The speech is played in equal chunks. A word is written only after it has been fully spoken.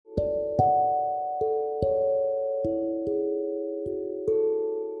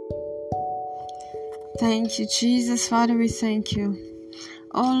Thank you, Jesus. Father, we thank you.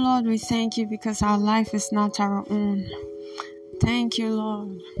 Oh Lord, we thank you because our life is not our own. Thank you,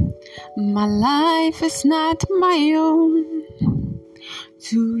 Lord. My life is not my own.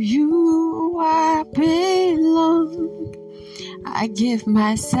 To you I belong. I give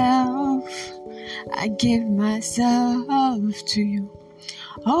myself to you.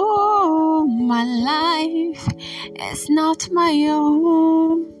 Oh, my life is not my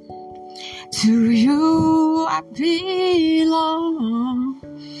own. To you I belong.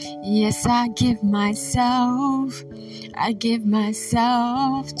 Yes, I give myself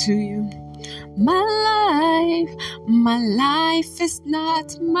to you. My life is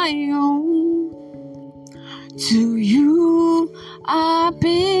not my own. To you I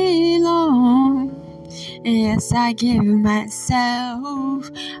belong. Yes, I give myself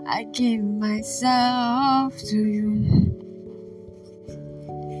to you.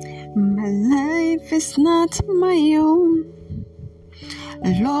 My life is not my own.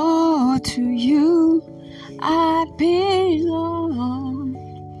 Lord, to you I belong.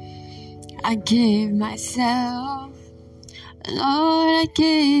 I give myself, Lord, I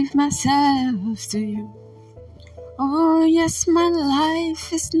give myself to you. Oh yes, my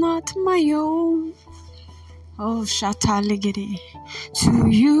life is not my own. Oh, Shataligiri, to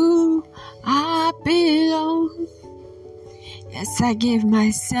you I belong. Yes, I give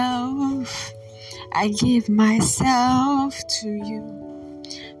myself to you.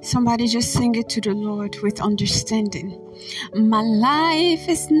 Somebody just sing it to the Lord with understanding. My life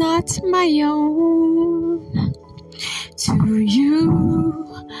is not my own. To you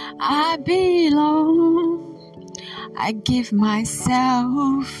I belong. I give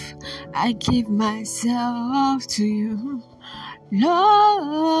myself to you.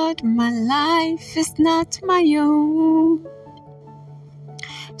 Lord, my life is not my own.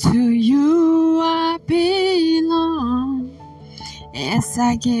 To you I belong. Yes,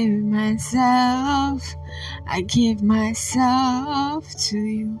 I give myself to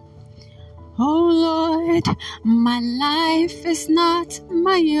you. Oh Lord, my life is not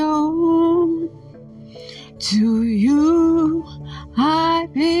my own. To you I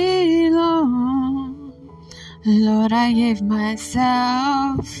belong. Lord, I give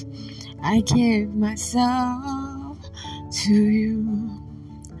myself to you.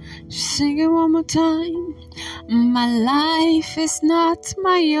 Just sing it one more time. My life is not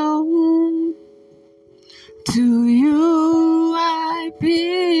my own. To you I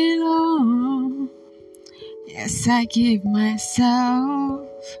belong. Yes, I give myself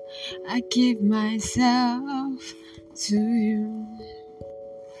to you.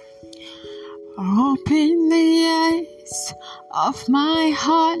 Open the eyes of my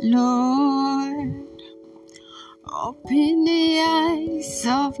heart, Lord. Open the eyes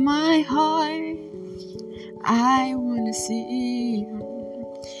of my heart. I wanna see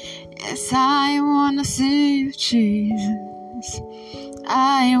you. Yes, I wanna see you, Jesus.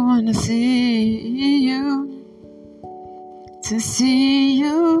 I wanna see you. To see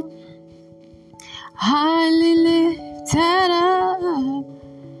you highly lifted up.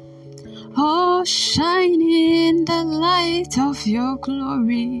 Oh, shining in the light of your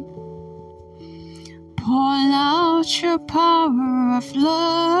glory. Pour out your power of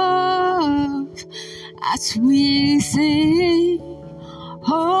love as we sing,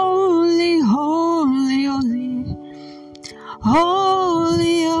 holy, holy, holy,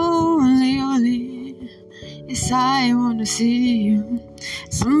 holy, holy, holy. Yes, I want to see you.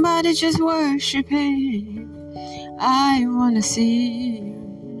 Somebody just worship him. I want to see you.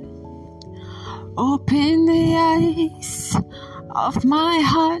 Open the eyes of my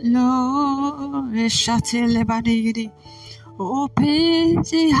heart, Lord. Open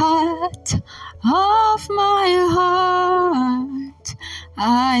the heart of my heart.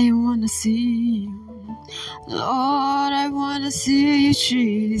 I want to see you. Lord, I want to see you,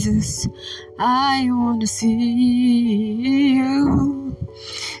 Jesus. I want to see you.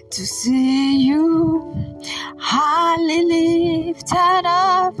 To see you highly lifted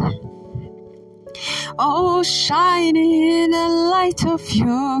up. Oh, shining in the light of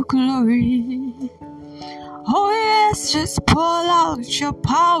your glory. Oh yes, just pour out your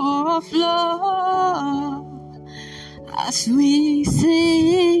power of love as we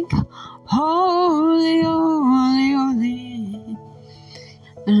sing, holy, holy, holy,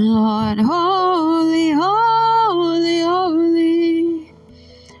 Lord, holy, holy, holy,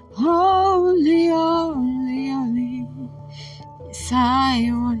 holy, holy, holy. Yes, I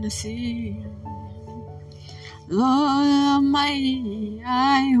want to see you. Lord Almighty,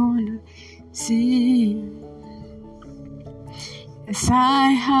 I want to see you. Yes, I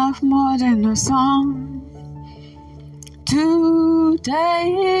have more than a song.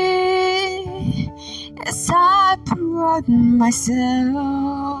 today. Yes, I brought myself.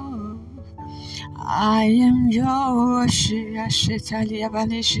 I am yours.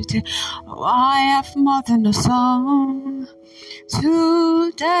 Oh, I have more than a song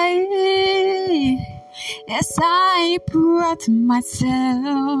today. Yes, I brought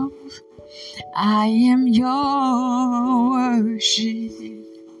myself. I am your worship.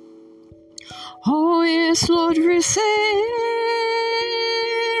 Oh yes, Lord, receive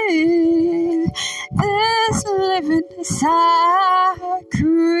this living sacrifice.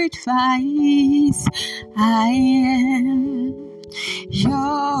 I am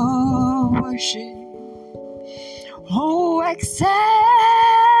your worship. Oh, accept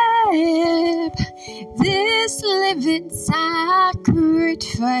this living sacrifice.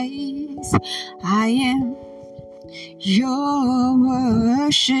 I am your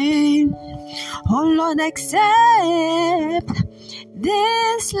worship. Oh Lord, accept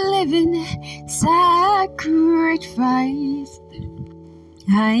this living sacrifice.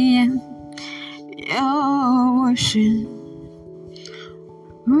 I am your worship.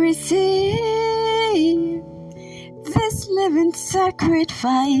 Receive this living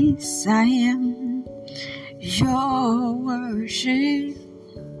sacrifice. I am your worship.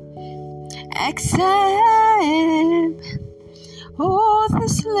 Accept oh,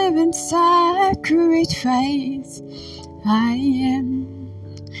 this living sacrifice. I am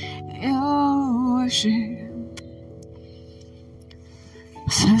your worship.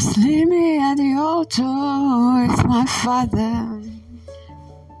 Just leave me at the altar with my Father.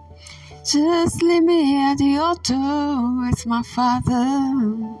 Just leave me at the altar with my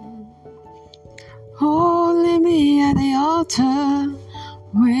Father. Oh, leave me at the altar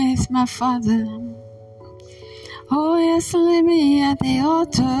with my Father. Oh yes, leave me at the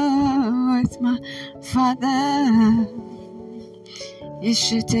altar with my Father.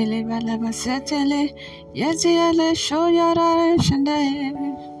 Yeshitele balabasetele, yetiele shoyara shande.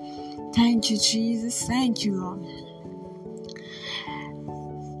 Thank you, Jesus. Thank you, Lord.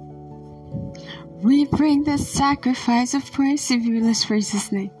 We bring the sacrifice of praise, if you let's praise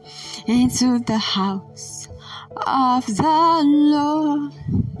His name, into the house of the Lord.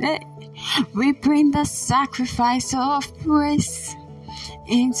 We bring the sacrifice of praise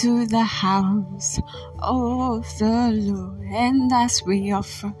into the house of the Lord, and as we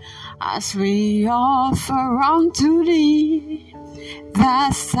offer unto Thee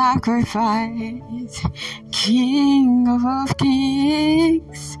the sacrifice, King of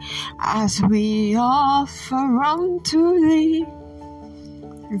Kings, as we offer unto Thee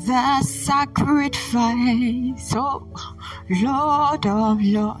the sacrifice, oh Lord of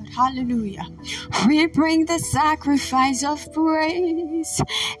Lord, hallelujah. We bring the sacrifice of praise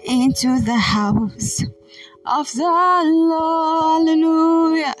into the house of the Lord,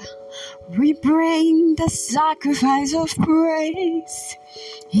 hallelujah. We bring the sacrifice of praise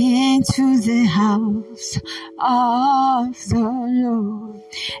into the house of the Lord,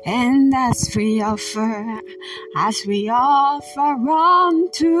 and as we offer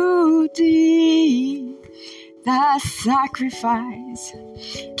unto Thee the sacrifice,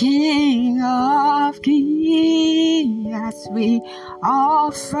 King of Kings, as we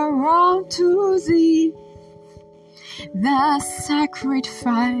offer unto Thee the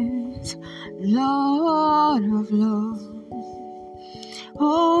sacrifice, Lord of Lords.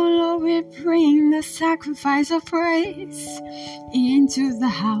 Oh Lord, we bring the sacrifice of praise into the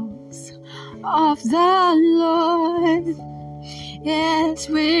house of the Lord. Yes,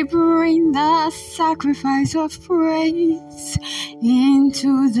 we bring the sacrifice of praise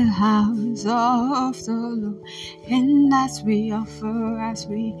into the house of the Lord. And as we offer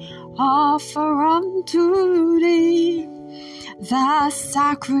unto Thee the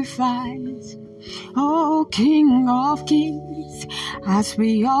sacrifice, O King of Kings, as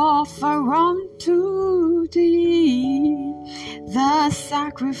we offer unto Thee the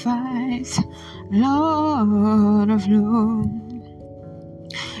sacrifice, Lord of Lords.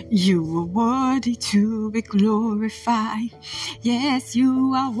 You are worthy to be glorified. Yes,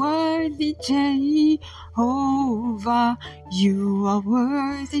 you are worthy, Jehovah. You are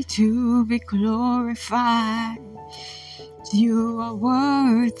worthy to be glorified. You are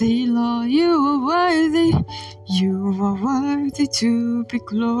worthy, Lord. You are worthy. You are worthy to be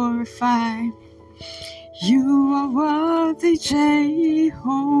glorified. You are worthy, Jehovah.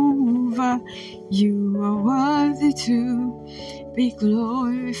 You are worthy to be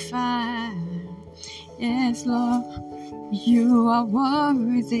glorified. Yes, Lord. You are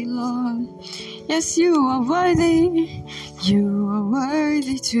worthy, Lord. Yes, you are worthy. You are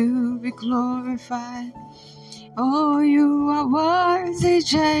worthy to be glorified. Oh, you are worthy,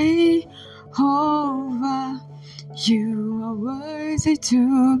 Jehovah. You are worthy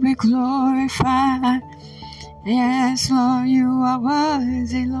to be glorified. Yes, Lord, you are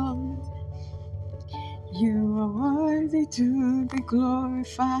worthy, Lord. You are worthy to be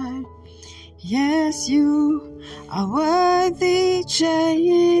glorified. Yes, you are worthy,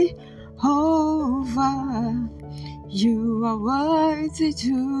 Jehovah. You are worthy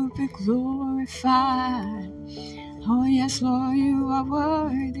to be glorified. Oh, yes, Lord, you are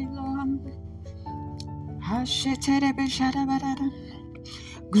worthy, Lord.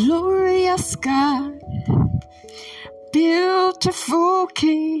 Glorious God, beautiful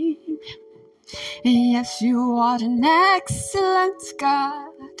King. Yes, you are an excellent God.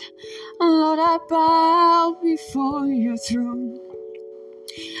 Lord, I bow before your throne.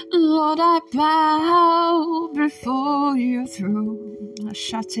 Lord, I bow before your throne.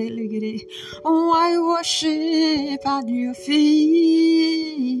 I worship at your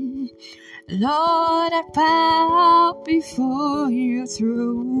feet. Lord, I bow before your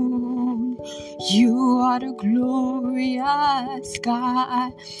throne. You are the glorious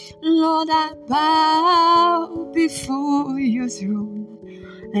God. Lord, I bow before your throne.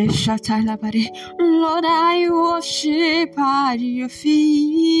 Lord, I worship at your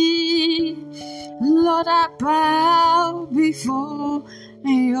feet. Lord, I bow before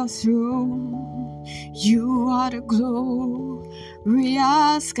your throne. You are the glorious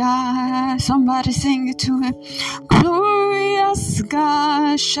God. Somebody sing it to him. Glorious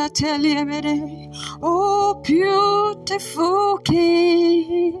God. Oh, beautiful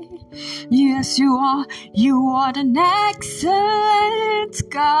King. Yes, you are an excellent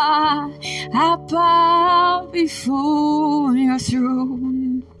God. I bow before your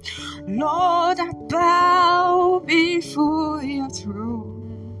throne. Lord, I bow before your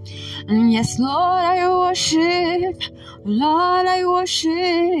throne. And yes, Lord, I worship. Lord, I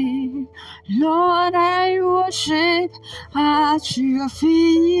worship. Lord, I worship at your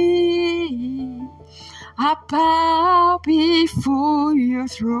feet. I bow before your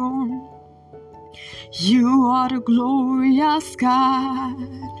throne. You are the glorious God.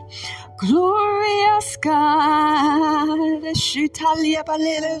 Glorious God.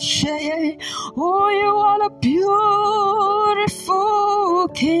 Oh, you are a beautiful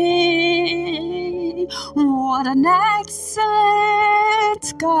King. What an excellent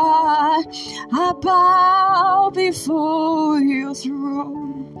God. I bow before your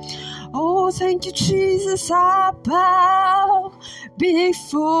throne. Oh, thank you, Jesus. I bow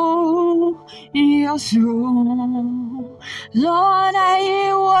before your throne. Lord,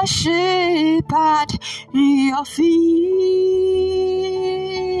 I worship at your feet.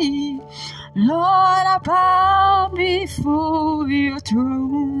 Lord, I bow before your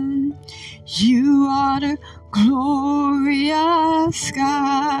throne. You are the glorious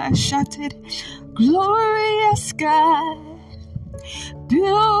God. Shout it. Glorious God.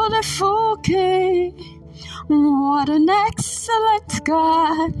 Beautiful King, what an excellent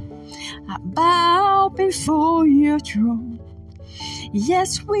God. I bow before your throne.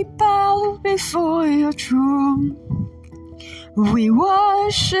 Yes, we bow before your throne. We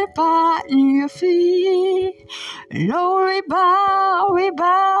worship at your feet. Lord, we bow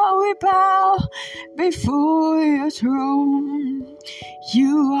before your throne.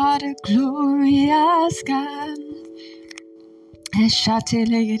 You are the glorious God.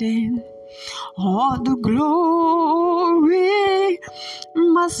 All the glory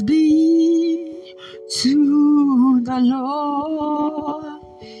must be to the Lord,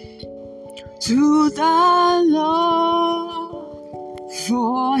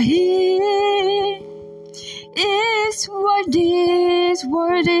 for He is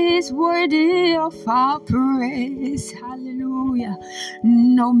worthy of our praise. Hallelujah.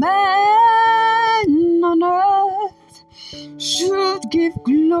 No man on earth should give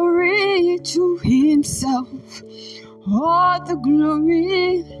glory to himself. All the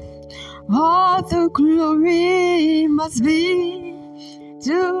glory must be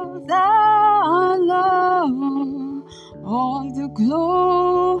to the Lord. All the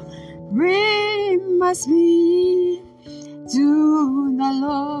glory must be to the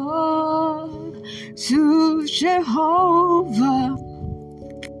Lord, to Jehovah,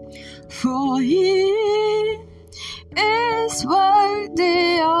 for He is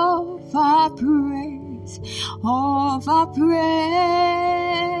worthy of our praise, of our praise.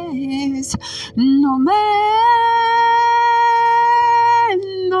 No man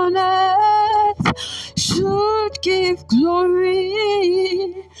on earth should give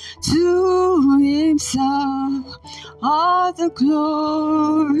glory to himself. All the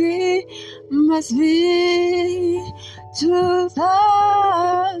glory must be to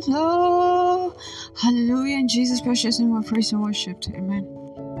the Lord. Hallelujah. In Jesus' precious name, we praise and worship. Amen.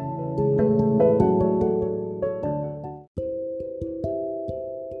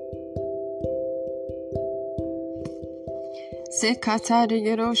 Sekata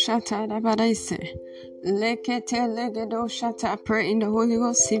Rigedo Shata Rabadaise. Lekete Legedo Shata. Pray in the Holy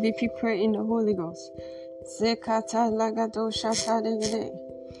Ghost. CVP, pray in the Holy Ghost. Sekata Lagado Shata Regede.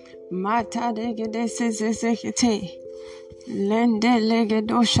 Mata Regede Sezekete. Lende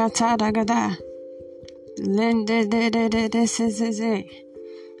Legedo Shata Ragada. Lende de Sezeze.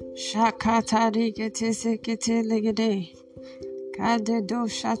 Shakata Rigete Sekete Legede. Kade do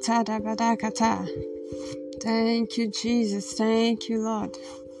Shata Rabadakata. Thank you, Jesus. Thank you, Lord.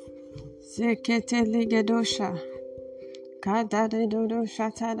 Sekete Legedosha. Kadade dodo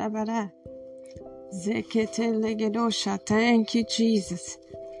shata dabada. Zekete Legedosha. Thank you, Jesus.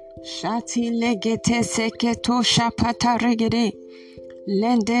 Shati legete seketo shapata regede.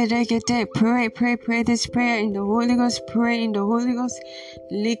 Lende regete. Pray this prayer in the Holy Ghost. Pray in the Holy Ghost.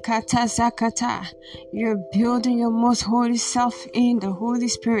 Likata zakata. You're building your most holy self in the Holy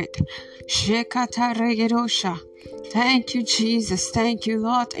Spirit. Shekata regedosha. Thank you, Jesus. Thank you,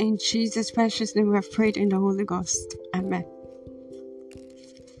 Lord. In Jesus' precious name we have prayed in the Holy Ghost. Amen.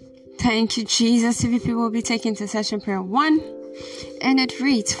 Thank you, Jesus. CVP will be taking intercession prayer 1. And it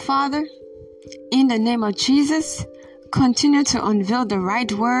reads, Father, in the name of Jesus, continue to unveil the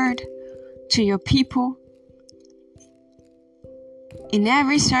right word to your people in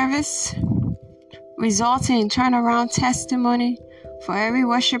every service, resulting in turnaround testimony for every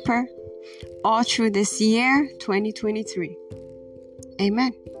worshiper all through this year, 2023.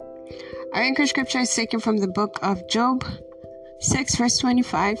 Amen. Our anchor scripture is taken from the book of Job 6 verse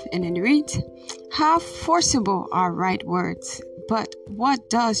 25, and it reads, How forcible are right words, but what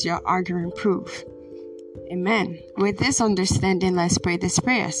does your arguing prove? Amen. With this understanding, let's pray this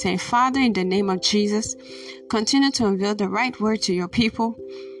prayer. Say, Father, in the name of Jesus, continue to unveil the right word to your people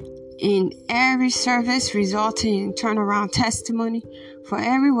in every service, resulting in turnaround testimony for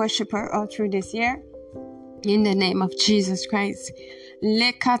every worshiper all through this year. In the name of Jesus Christ.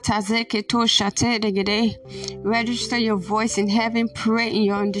 Register your voice in heaven. Pray in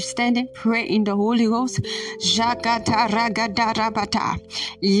your understanding. Pray in the Holy Ghost.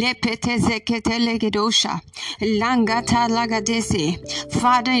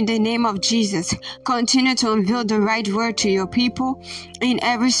 Father, in the name of Jesus, continue to unveil the right word to your people in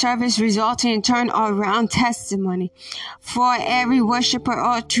every service, resulting in turn around testimony for every worshiper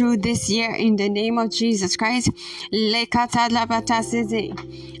all through this year. In the name of Jesus Christ.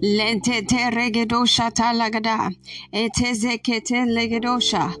 Lente te regedosha talagada, etezekete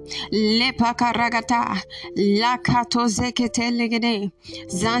legedosha, lepakaragata, lakatozekete legede,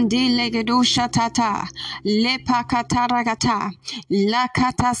 zandi legedosha tata, lepakataragata,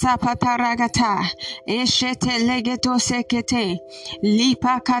 lakatasapataragata, eshete legedosekete,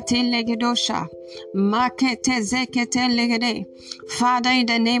 lipakati legedosha, makete zekete legede. Father, in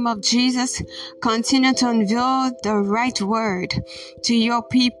the name of Jesus, continue to unveil the right word to your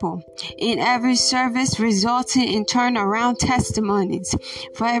people in every service, resulting in turnaround testimonies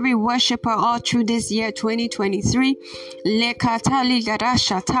for every worshiper all through this year 2023. Lekatali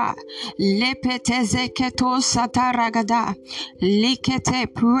garashata, lepete zeketo sataragada, likete.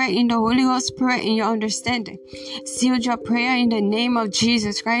 Pray in the Holy Ghost, pray in your understanding. Seal your prayer in the name of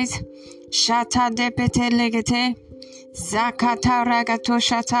Jesus Christ. Shata depete legete, zakata ragato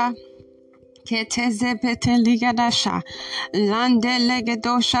shata. Ketezepete ligadasha, lande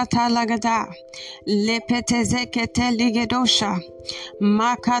legedosha talagada, lepetezekete ligedosha,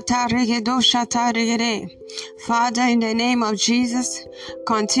 makata regedosha tarigede. Father, in the name of Jesus,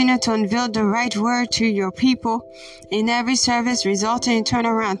 continue to unveil the right word to your people in every service, resulting in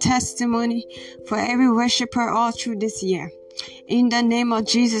turnaround testimony for every worshiper all through this year. In the name of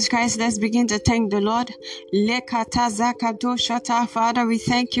Jesus Christ, let's begin to thank the Lord. Father, we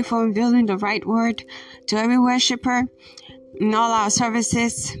thank you for unveiling the right word to every worshiper in all our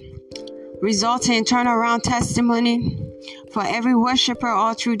services, resulting in turnaround testimony for every worshiper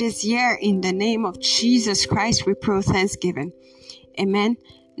all through this year. In the name of Jesus Christ, we pray thanksgiving. Amen.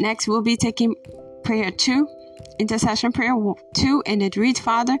 Next, we'll be taking prayer 2. Intercession prayer 2, and it reads,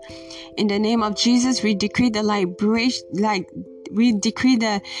 Father, in the name of Jesus, we decree the liberation, we decree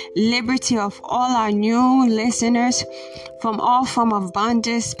the liberty of all our new listeners from all form of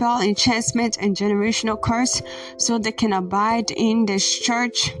bondage, spell, enchantment, and generational curse, so they can abide in this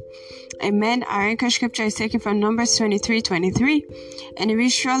church. Amen. Our anchor scripture is taken from Numbers 23:23, and it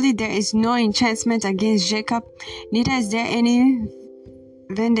reads, surely there is no enchantment against Jacob, neither is there any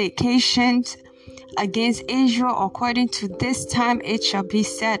vindications against Israel. According to this time, it shall be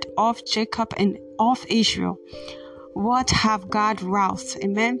said of Jacob and of Israel, what have God wrought?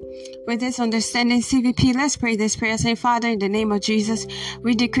 Amen. With this understanding, CVP, let's pray this prayer. Say, Father, in the name of Jesus,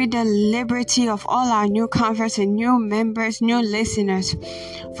 we decree the liberty of all our new converts and new members, new listeners,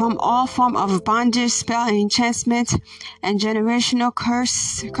 from all form of bondage, spell, enchantment, and generational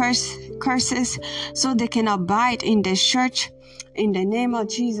curses, so they can abide in the church. In the name of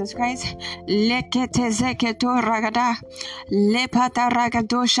Jesus Christ, lekete zeketo ragada, lepata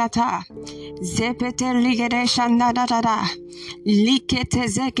ragado shata, zepete ligede shanda da da da, likete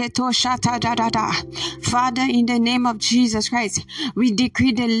zeketo shata da da da. Father, in the name of Jesus Christ, we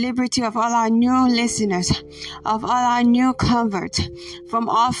decree the liberty of all our new listeners, of all our new converts, from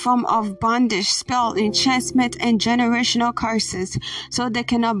all form of bondage, spell, enchantment, and generational curses, so they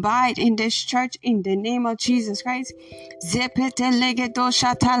can abide in this church. In the name of Jesus Christ, zepete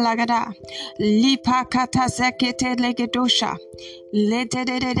legedosha talagada, lipa kata zekete legedosha,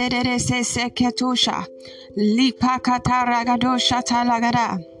 lededededede se seketosha, lipa kata ragadosha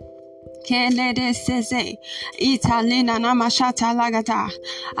talagada. Kelede seze italina namashata lagata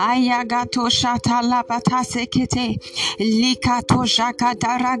ayagato shata labata sekete likato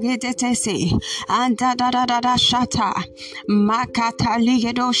shakata ragedete se anda da shata makata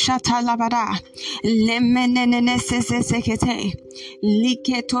ligedo shata labada lemenene seze sekete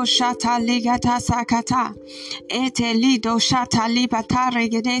liketo shata ligata sakata ete lido shata libata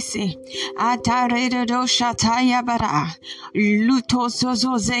regedese ataredo shata yabara luto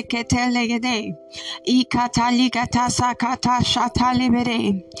zozo zekete legede ikataligata sakata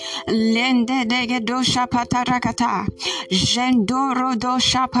shatalibere lende dege dosha patarakata jendoro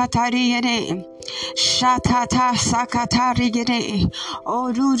dosha patarigede shatata sakatarigede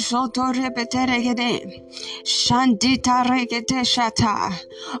oru soto repeteregede shandita regede shata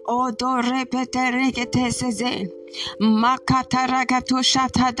odo repeteregede seze makataragato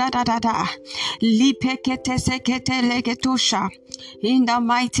shata da da da da lipekete sekete legetosha. In the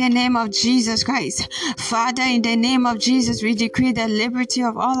mighty name of Jesus Christ, Father, in the name of Jesus, we decree the liberty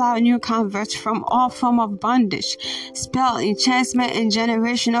of all our new converts from all form of bondage, spell, enchantment, and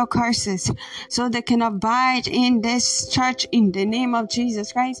generational curses, so they can abide in this church. In the name of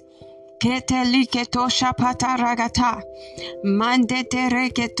Jesus Christ. Keteliketosha pataragata,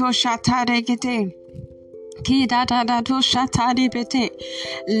 mandetereketosha taregete. Kida da da do shata ribete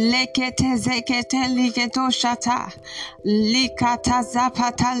lekete zekete ligedo shata likata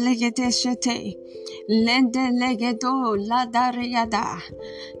zapata legete shete lende legedo la dariada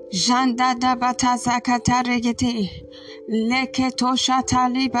janda da bata zakata regete leketo shata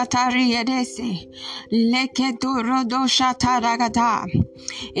libatari edese lekedo rodo shata ragada.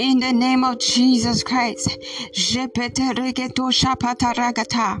 In the name of Jesus Christ, jepete regeto shapata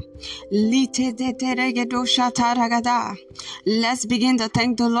ragata. Let's begin to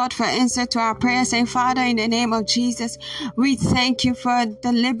thank the Lord for answer to our prayers. And Father, in the name of Jesus, we thank you for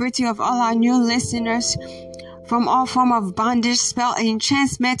the liberty of all our new listeners from all form of bondage, spell,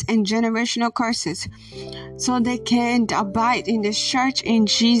 enchantment, and generational curses, so they can abide in the church. In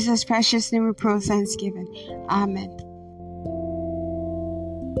Jesus' precious name we pray thanksgiving. Amen.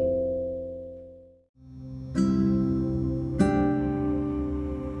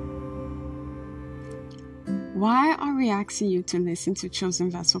 Why are we asking you to listen to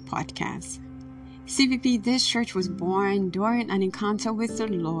Chosen Vessel Podcast? CVP, this church was born during an encounter with the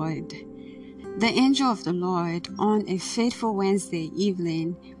Lord. The angel of the Lord, on a fateful Wednesday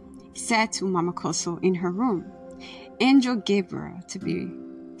evening, said to Mama Kosso in her room. Angel Gabriel, to be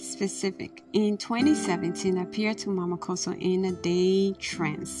specific, in 2017 appeared to Mama Kosso in a day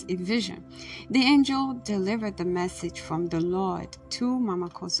trance, a vision. The angel delivered the message from the Lord to Mama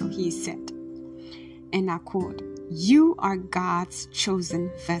Kosso. He said, and I quote, "You are God's chosen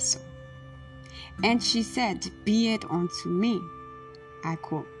vessel." And she said, "Be it unto me," I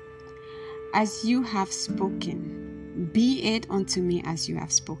quote, "as you have spoken. Be it unto me as you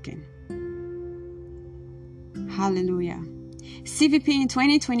have spoken." Hallelujah. CVP in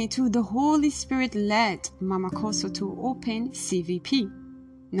 2022, the Holy Spirit led Mama Kosso to open CVP,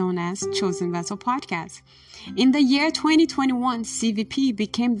 known as Chosen Vessel Podcast. In the year 2021, CVP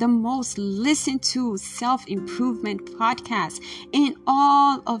became the most listened to self-improvement podcast in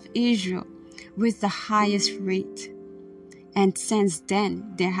all of Israel, with the highest rate. And since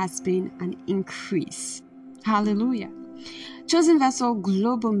then, there has been an increase. Hallelujah. Chosen Vessel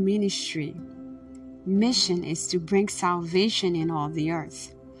Global Ministry mission is to bring salvation in all the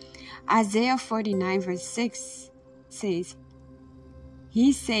earth. Isaiah 49 verse 6 says,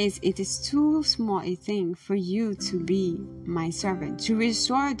 He says, it is too small a thing for you to be my servant, to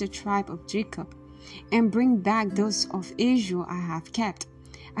restore the tribe of Jacob and bring back those of Israel I have kept.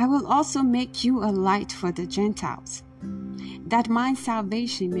 I will also make you a light for the Gentiles, that my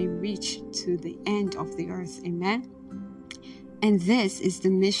salvation may reach to the end of the earth. Amen. And this is the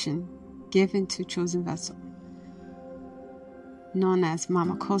mission given to Chosen Vessel, known as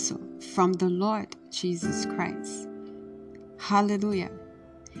Mama Kosso, from the Lord Jesus Christ. Hallelujah.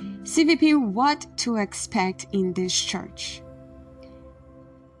 CVP, what to expect in this church?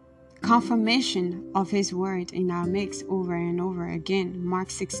 Confirmation of His word in our midst over and over again. Mark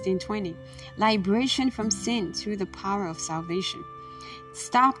 16:20. Liberation from sin through the power of salvation.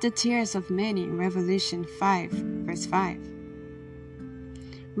 Stop the tears of many. Revelation 5, verse 5.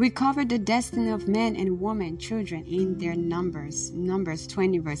 Recover the destiny of men and women, children in their numbers. Numbers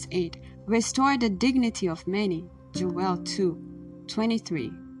 20, verse 8. Restore the dignity of many. Joel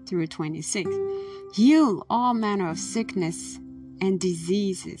 2:23 through 26. Heal all manner of sickness and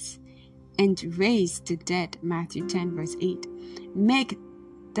diseases, and raise the dead. Matthew 10, verse 8. Make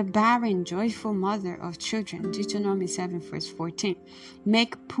the barren joyful mother of children. Deuteronomy 7, verse 14.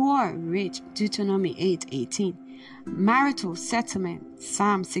 Make poor rich. Deuteronomy 8:18. Marital settlement.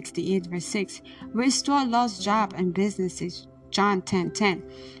 Psalm 68, verse 6. Restore lost jobs and businesses. John 10:10.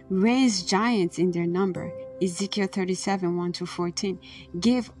 Raise giants in their number. Ezekiel 37, 1-14.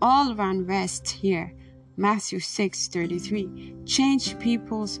 Give all around rest here. Matthew 6:33. Change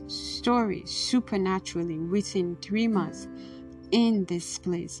people's stories supernaturally within 3 months in this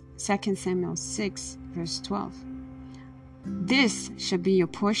place. 2 Samuel 6, verse 12. This shall be your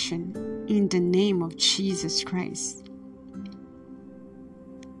portion in the name of Jesus Christ.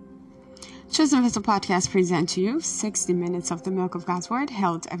 Chosen Vessel Podcast present to you 60 minutes of the milk of God's Word,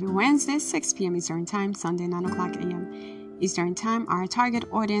 held every Wednesday, 6 p.m. Eastern Time, Sunday, 9 o'clock a.m. Eastern Time. Our target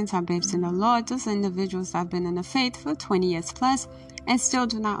audience are babes in the Lord, those individuals that have been in the faith for 20 years plus and still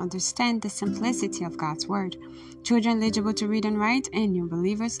do not understand the simplicity of God's Word. Children eligible to read and write, and new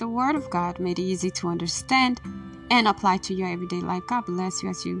believers, the Word of God made easy to understand and apply to your everyday life. God bless you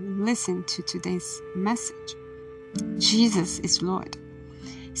as you listen to today's message. Jesus is Lord.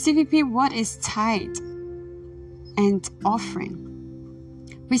 CVP, what is tithe and offering?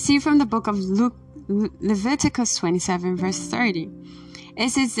 Receive from the book of Leviticus 27, verse 30.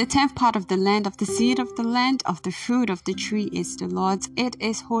 It says, the 10th part of the land, of the seed of the land, of the fruit of the tree is the Lord's. It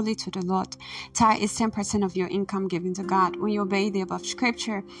is holy to the Lord. Tithe is 10% of your income given to God. When you obey the above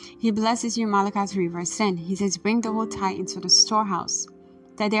scripture, He blesses you. Malachi 3, verse 10. He says, bring the whole tithe into the storehouse,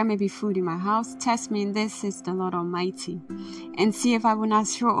 that there may be food in my house. Test me in this, says the Lord Almighty, and see if I will not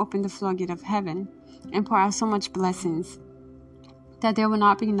throw open the floodgate of heaven and pour out so much blessings that there will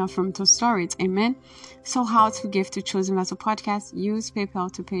not be enough room to store it. Amen. So how to give to Chosen Vessel Podcast? Use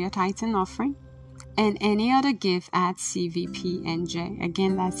PayPal to pay your tithe and offering, and any other gift at CVPNJ.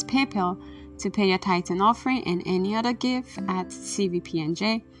 Again, that's PayPal to pay your tithe and offering, and any other gift at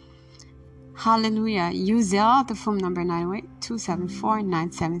CVPNJ. Hallelujah. Use Zelle at the phone number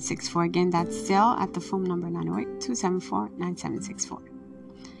 908-274-9764. Again, that's Zelle at the phone number 908-274-9764.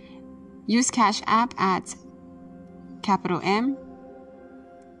 Use Cash App at capital M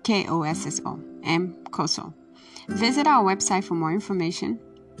KOSSO, M Kosso. Visit our website for more information.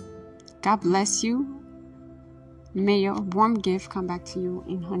 God bless you. May your warm gift come back to you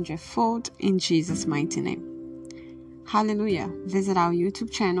in 100-fold in Jesus' mighty name. Hallelujah. Visit our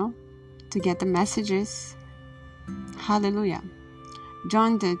YouTube channel to get the messages. Hallelujah.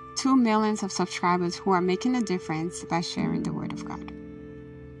 Join the 2 million of subscribers who are making a difference by sharing the Word of God.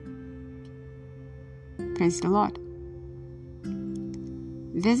 Praise the Lord.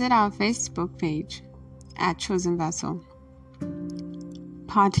 Visit our Facebook page at Chosen Vessel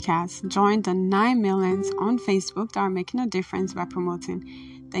Podcast. Join the 9 millions on Facebook that are making a difference by promoting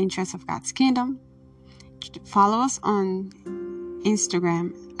the interests of God's kingdom. Follow us on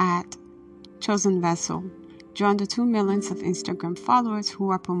Instagram at Chosen Vessel. Join the 2 millions of Instagram followers who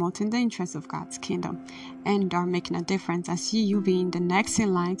are promoting the interests of God's kingdom and are making a difference. I see you being the next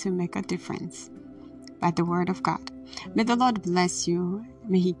in line to make a difference by the Word of God. May the Lord bless you.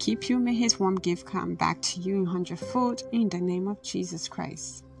 May He keep you. May His warm gift come back to you in 100-fold in the name of Jesus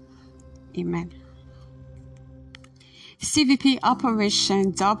Christ. Amen. CVP Operation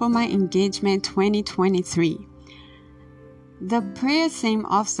Double My Engagement 2023. The prayer theme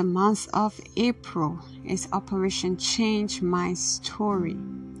of the month of April is Operation Change My Story.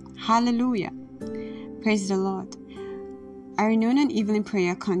 Hallelujah. Praise the Lord. Our noon and evening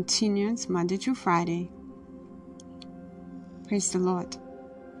prayer continues Monday through Friday. Praise the Lord.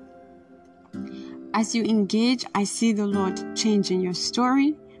 As you engage, I see the Lord changing your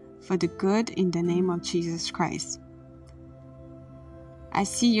story for the good in the name of Jesus Christ. I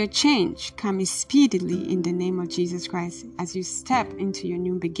see your change coming speedily in the name of Jesus Christ as you step into your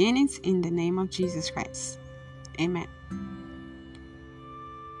new beginnings in the name of Jesus Christ. Amen.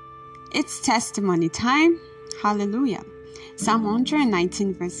 It's testimony time. Hallelujah. Psalm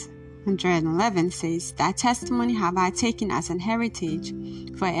 119 verse 111 says, "That testimony have I taken as an heritage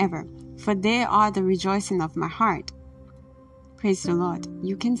forever, for they are the rejoicing of my heart." Praise the Lord.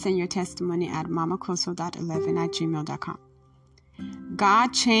 You can send your testimony at mamakoso.11@gmail.com.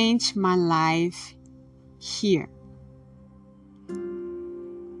 God changed my life here.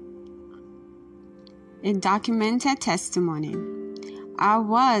 A documented testimony. I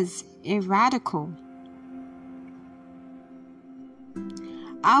was a radical.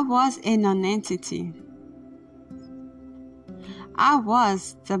 I was a non-entity. I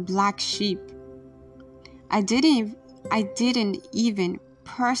was the black sheep. I didn't even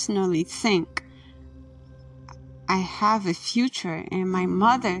personally think I have a future, and my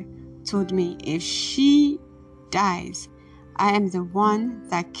mother told me if she dies, I am the one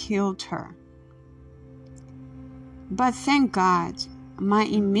that killed her. But thank God, my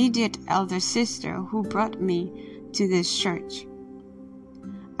immediate elder sister who brought me to this church.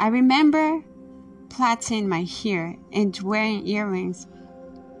 I remember plaiting my hair and wearing earrings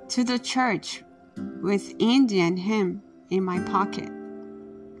to the church with Indian hymn in my pocket.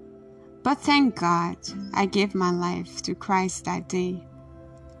 But thank God, I gave my life to Christ that day,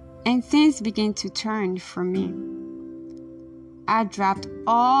 and things began to turn for me. I dropped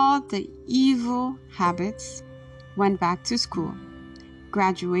all the evil habits, went back to school,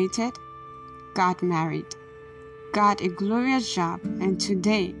 graduated, got married, got a glorious job, and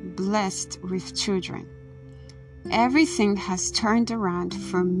today blessed with children. Everything has turned around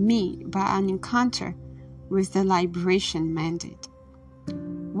for me by an encounter with the liberation mandate.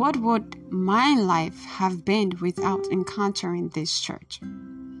 What would my life have been without encountering this church?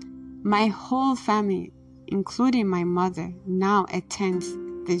 My whole family, including my mother, now attends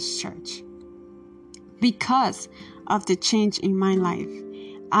this church. Because of the change in my life,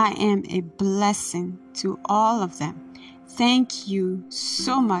 I am a blessing to all of them. Thank you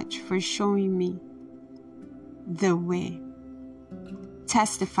so much for showing me the way.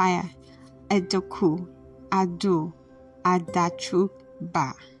 Testifier Edoku Adu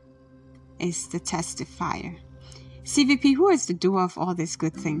Adachuba is the testifier. CVP, who is the doer of all these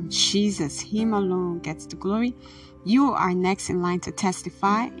good things? Jesus, Him alone gets the glory. You are next in line to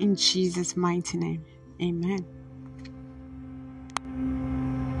testify in Jesus' mighty name. Amen.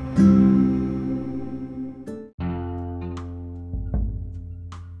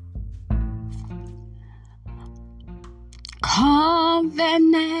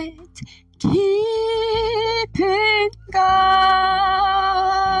 Covenant keeping God,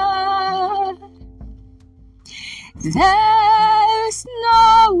 there's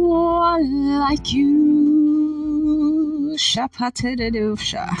no one like you.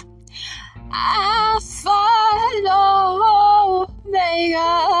 Shapatedusha. Alpha and Omega,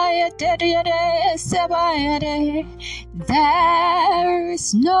 there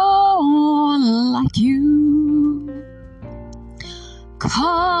is no one like you.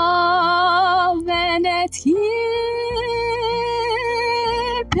 Covenant keeping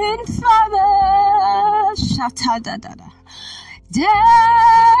Father, Shatadadada.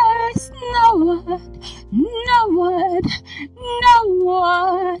 There's no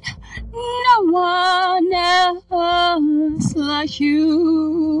one else like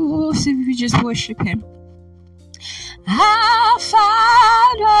you. So we just worship Him. Alpha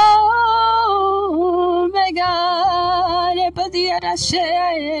and Omega,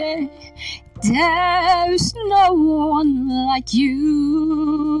 there's no one like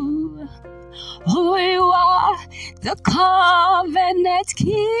you. Who you are, the covenant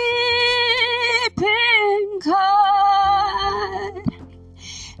keeping God.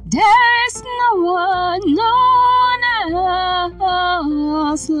 There's no one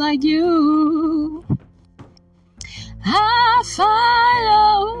else like you. Alpha and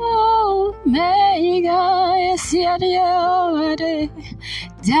Omega, yes,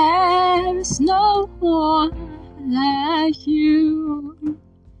 there's no one like you.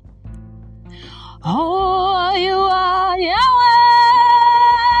 Oh, you are Yahweh.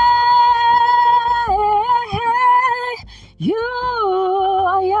 You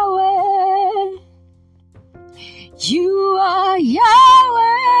are Yahweh. You are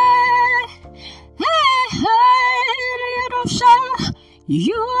Yahweh.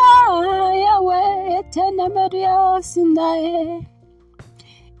 You are Yahweh.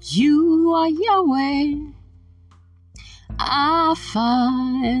 You are Yahweh, Alpha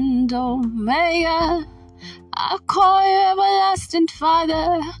and Omega. I call you everlasting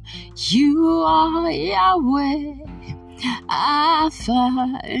Father. You are Yahweh,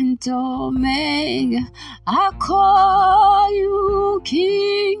 Alpha and Omega. I call you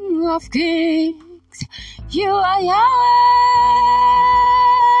King of Kings. You are Yahweh.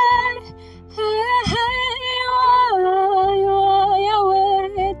 You are Yahweh.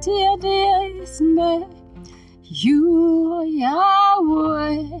 You are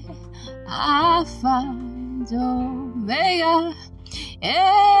Yahweh, Alpha and Omega. You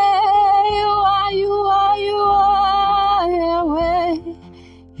are Yahweh.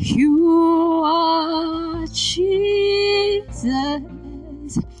 You are Jesus,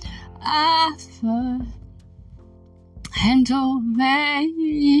 Alpha and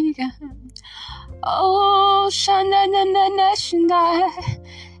Omega. Oh, Shandai,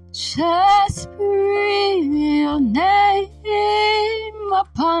 just breathe your name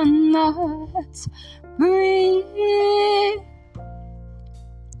upon us. Breathe.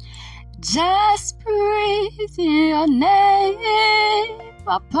 Just breathe your name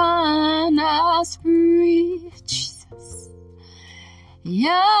upon us. Breathe, Jesus.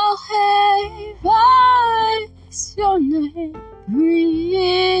 Yahweh, is your name.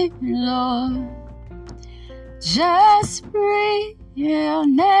 Breathe, Lord. Just breathe your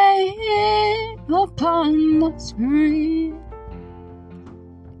name upon us. Breathe.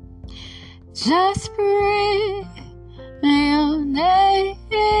 Just breathe your name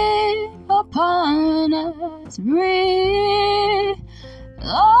upon us. Breathe.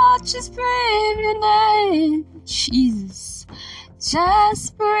 Lord, just breathe your name, Jesus.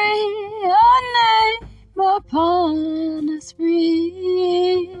 Just breathe your name upon us.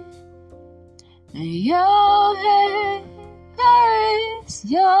 Breathe. Yahweh is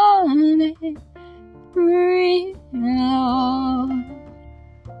your name. Breathe, Lord.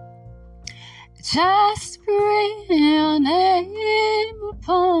 Just breathe your name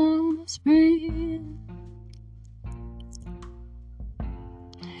upon us. Breathe.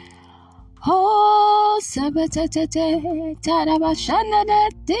 Oh, sabatete, tarabashana,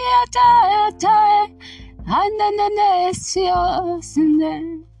 tiata, ananesios, and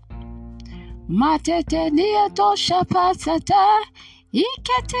then Matete liato shapatata,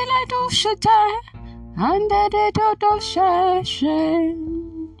 iketele dushata, and the dodosha.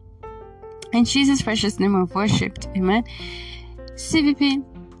 In Jesus' precious name we've worshipped. Amen. CVP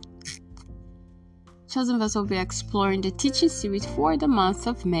Chosen Vessel will be exploring the teaching series for the month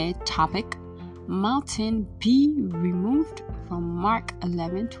of May. Topic: Mountain be removed, from Mark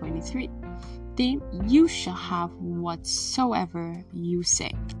 11:23. Theme: You shall have whatsoever you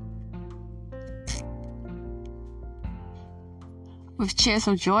say. With cheers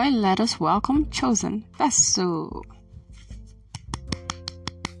of joy, let us welcome Chosen Vessel.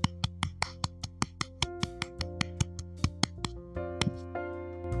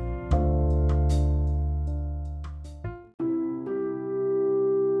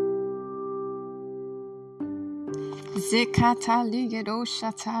 Zekata ligedo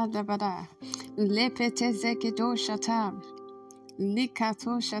shata dabada. Lepete zekedo shata.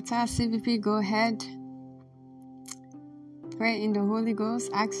 Likato shata. CVP, go ahead. Pray in the Holy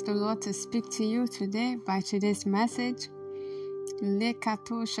Ghost. Ask the Lord to speak to you today by today's message.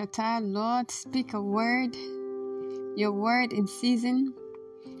 Lekato shata. Lord, speak a word. Your word in season.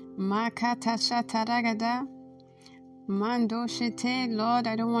 Makata shata ragada. Mando shete. Lord,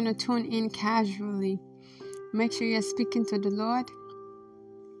 I don't want to tune in casually. Make sure you're speaking to the Lord.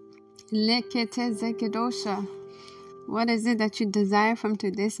 Lekete zekedosha. What is it that you desire from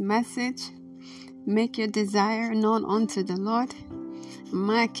today's message? Make your desire known unto the Lord.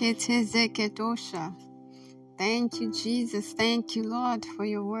 Makete zekedosha. Thank you, Jesus. Thank you, Lord, for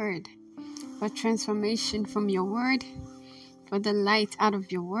your word. For transformation from your word. For the light out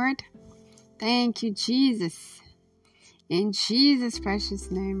of your word. Thank you, Jesus. In Jesus'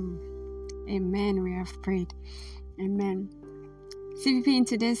 precious name. Amen. We have prayed. Amen. CVP, in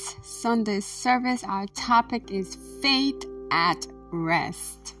today's Sunday service, our topic is faith at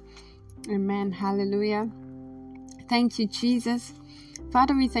rest. Amen. Hallelujah. Thank you, Jesus.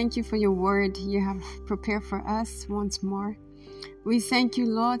 Father, we thank you for your word you have prepared for us once more. We thank you,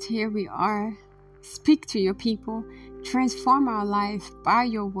 Lord. Here we are. Speak to your people. Transform our life by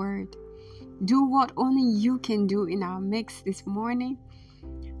your word. Do what only you can do in our midst this morning.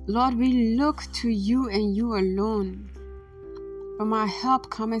 Lord, we look to you and you alone. For my help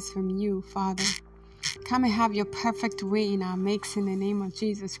cometh from you, Father. Come and have your perfect way in our mix in the name of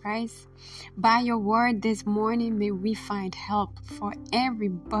Jesus Christ. By your word this morning, may we find help for every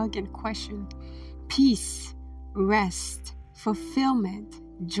bug and question, peace, rest, fulfillment,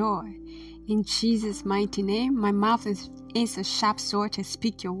 joy. In Jesus' mighty name, my mouth is a sharp sword to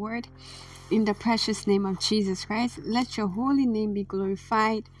speak your word. In the precious name of Jesus Christ, let your holy name be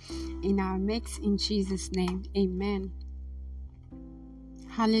glorified in our mix in Jesus' name. Amen.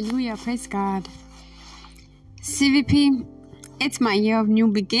 Hallelujah. Praise God. CVP, it's my year of new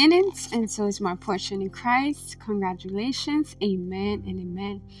beginnings, and so is my portion in Christ. Congratulations. Amen and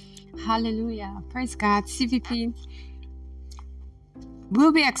amen. Hallelujah. Praise God. CVP,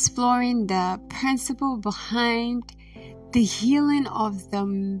 we'll be exploring the principle behind the healing of the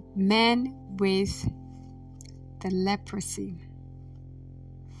man with the leprosy.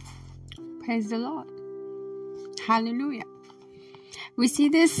 Praise the Lord. Hallelujah. We see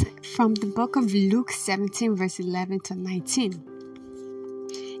this from the book of Luke 17, verse 11 to 19.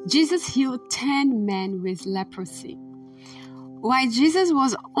 Jesus healed 10 men with leprosy. While Jesus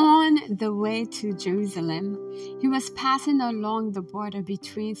was on the way to Jerusalem, he was passing along the border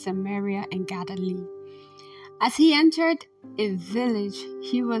between Samaria and Galilee. As he entered a village,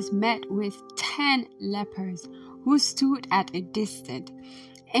 he was met with 10 lepers who stood at a distance,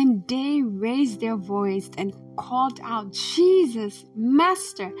 and they raised their voice and called out, "Jesus,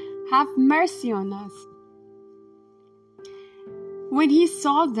 Master, have mercy on us." When he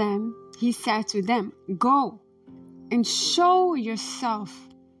saw them, he said to them, "Go and show yourself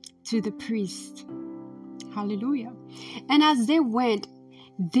to the priest." Hallelujah. And as they went,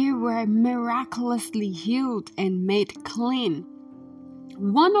 they were miraculously healed and made clean.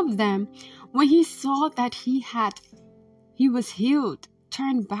 One of them, when he saw that he was healed,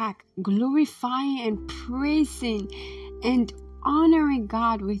 turned back, glorifying and praising and honoring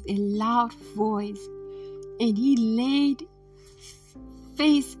God with a loud voice. And he laid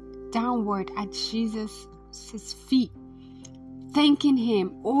face downward at Jesus' feet, thanking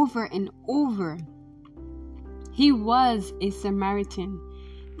him over and over. He was a Samaritan.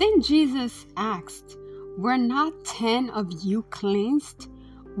 Then Jesus asked, "Were not 10 of you cleansed?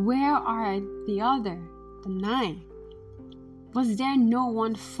 Where are the 9? Was there no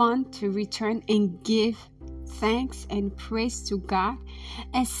one found to return and give thanks and praise to God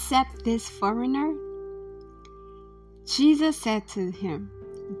except this foreigner?" Jesus said to him,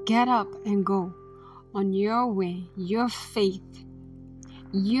 "Get up and go on your way. Your faith,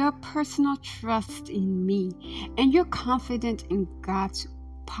 your personal trust in me, and your confidence in God's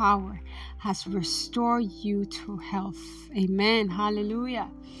power has restored you to health." Amen. Hallelujah.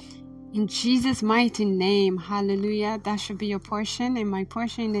 In Jesus' mighty name. Hallelujah. That should be your portion and my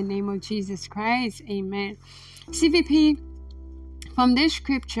portion in the name of Jesus Christ. Amen. CVP, from this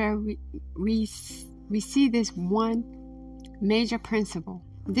scripture, we see this one major principle.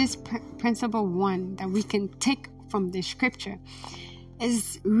 This principle one that we can take from the scripture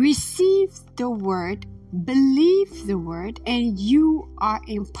is receive the word, believe the word, and you are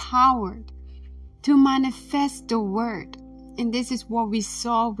empowered to manifest the word. And this is what we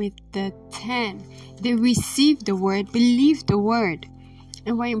saw with the 10. They received the word, believed the word,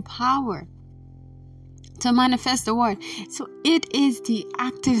 and were empowered to manifest the word. So it is the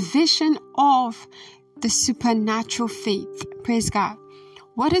activation of the supernatural faith. Praise God.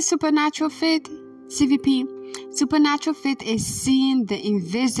 What is supernatural faith, CVP? Supernatural faith is seeing the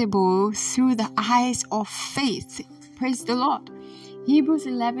invisible through the eyes of faith. Praise the Lord. Hebrews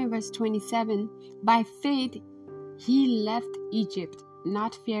 11 verse 27. By faith, he left Egypt,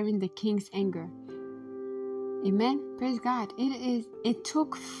 not fearing the king's anger. Amen. Praise God. It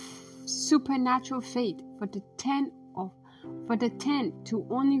took supernatural faith for the 10 to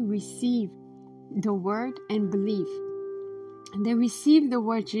only receive the word and believe. And they received the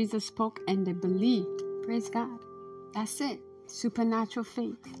word Jesus spoke and they believed. Praise God. That's it. Supernatural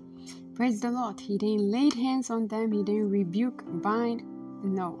faith. Praise the Lord. He didn't lay hands on them. He didn't rebuke, bind.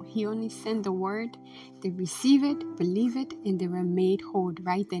 No, he only sent the word. They receive it, believe it, and they were made whole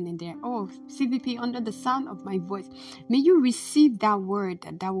right then and there. Oh, CVP, under the sound of my voice, may you receive that word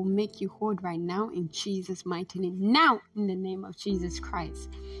that will make you whole right now in Jesus' mighty name. Now, in the name of Jesus Christ.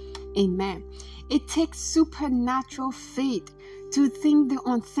 Amen. It takes supernatural faith to think the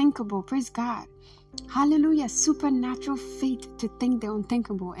unthinkable. Praise God. Hallelujah. Supernatural faith to think the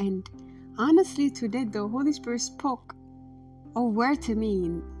unthinkable. And honestly, today the Holy Spirit spoke a word to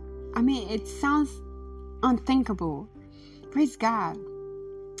me. I mean, it sounds unthinkable. Praise God.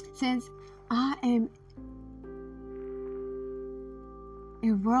 It says, I am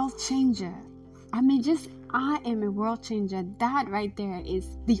a world changer. I am a world changer. That right there is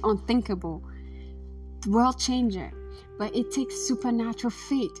the unthinkable. world changer. But it takes supernatural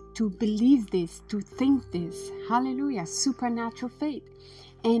faith to believe this, to think this. Hallelujah. Supernatural faith.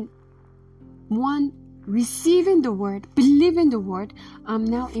 And one receiving the word, believing the word, I'm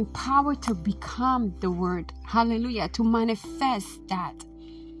now empowered to become the word. Hallelujah. To manifest that.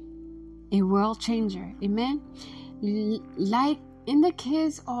 A world changer. Amen. Like in the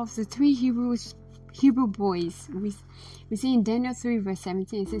case of the three Hebrew boys, we see in Daniel 3 verse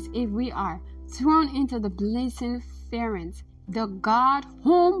 17, it says, if we are thrown into the blazing furnace, the God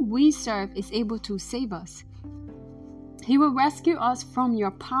whom we serve is able to save us. He will rescue us from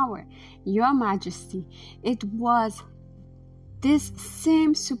your power, your majesty. It was this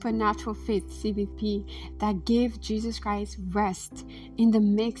same supernatural faith, CVP, that gave Jesus Christ rest in the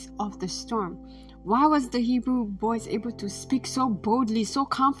midst of the storm. Why was the Hebrew boys able to speak so boldly, so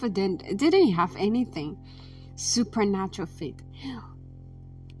confident? They didn't have anything. Supernatural faith.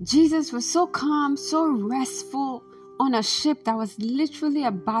 Jesus was so calm, so restful on a ship that was literally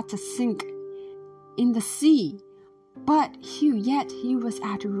about to sink in the sea. But yet he was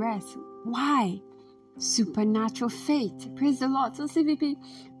at rest. Why? Supernatural faith. Praise the Lord. So CVP,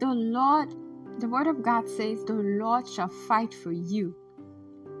 the word of God says, the Lord shall fight for you.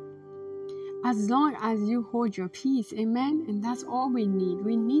 As long as you hold your peace. Amen. And that's all we need.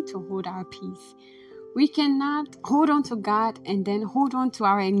 We need to hold our peace. We cannot hold on to God and then hold on to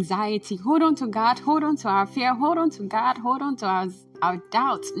our anxiety. Hold on to God. Hold on to our fear. Hold on to God. Hold on to our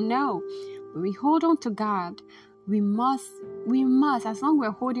doubts. No. When we hold on to God, we must, as long as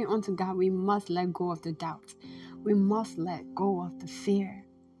we're holding on to God, we must let go of the doubt. We must let go of the fear,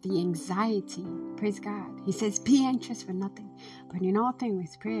 the anxiety. Praise God. He says, be anxious for nothing, but in all things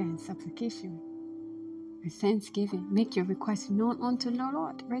with prayer and supplication, with thanksgiving, make your request known unto the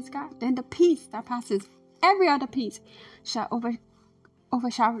Lord. Praise God. Then the peace that passes every other peace shall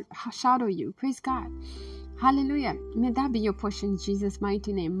overshadow you. Praise God. Hallelujah. May that be your portion in Jesus'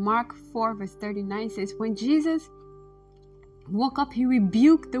 mighty name. Mark 4 verse 39 says, when Jesus woke up, he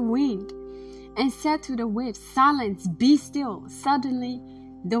rebuked the wind and said to the waves, silence, be still. Suddenly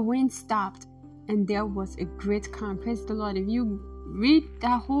the wind stopped and there was a great calm. Praise the Lord. If you read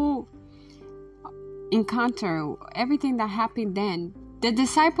that whole encounter, everything that happened then, the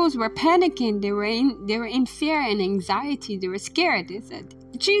disciples were panicking. They were in fear and anxiety. They were scared. They said,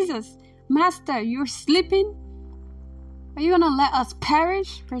 Jesus, Master, you're sleeping? Are you going to let us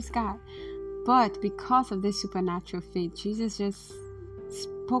perish? Praise God. But because of this supernatural faith, Jesus just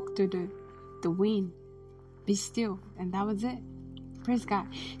spoke to the wind. Be still. And that was it. Praise God.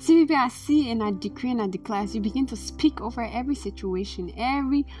 CVP, I see and I decree and I declare as you begin to speak over every situation,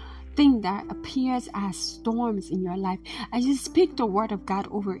 everything that appears as storms in your life, as you speak the word of God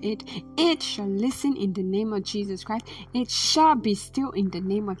over it, it shall listen in the name of Jesus Christ. It shall be still in the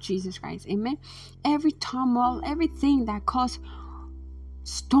name of Jesus Christ. Amen. Every turmoil, everything that causes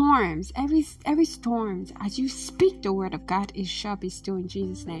storms, every storms, as you speak the word of God, it shall be still in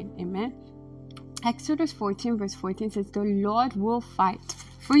Jesus' name. Amen. Exodus 14 verse 14 says, the Lord will fight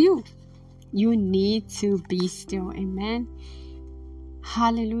for you. You need to be still. Amen.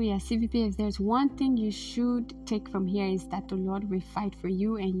 Hallelujah. CVP, if there's one thing you should take from here is that the Lord will fight for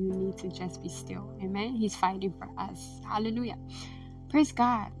you and you need to just be still. Amen. He's fighting for us. Hallelujah. Praise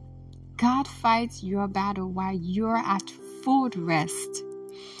God. God fights your battle while you're at full rest.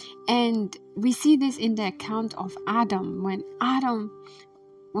 And we see this in the account of Adam. When Adam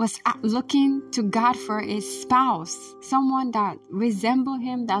was looking to God for a spouse, someone that resembles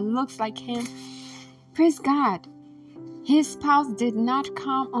him, that looks like him. Praise God. His spouse did not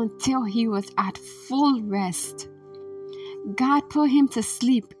come until he was at full rest. God put him to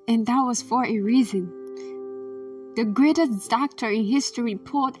sleep, and that was for a reason. The greatest doctor in history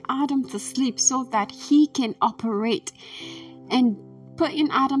put Adam to sleep so that he can operate. And putting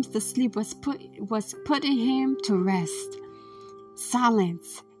Adam to sleep was putting him to rest.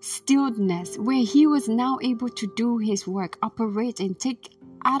 Silence, stillness, where he was now able to do his work, operate and take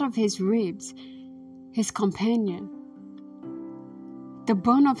out of his ribs his companion, the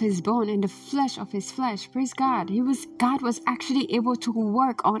bone of his bone and the flesh of his flesh. Praise God. God was actually able to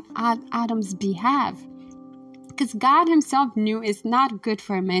work on Adam's behalf, because God himself knew it's not good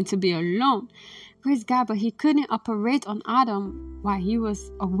for a man to be alone. Praise God. But he couldn't operate on Adam while he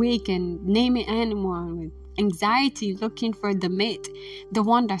was awake and naming animal with anxiety, looking for the mate, the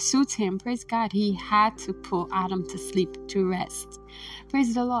one that suits him. Praise God. He had to put Adam to sleep, to rest.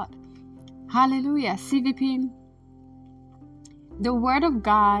 Praise the Lord. Hallelujah. CVP, the word of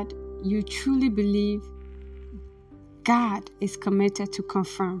God, you truly believe, God is committed to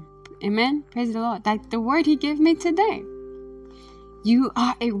confirm. Amen. Praise the Lord. Like the word he gave me today. You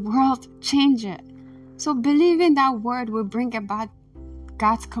are a world changer. So believing that word will bring about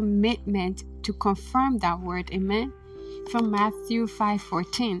God's commitment to confirm that word. Amen. From Matthew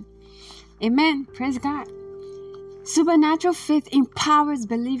 5:14. Amen. Praise God. Supernatural faith empowers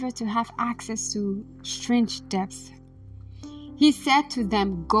believers to have access to strange depths. He said to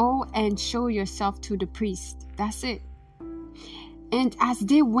them, "Go and show yourself to the priest." That's it. And as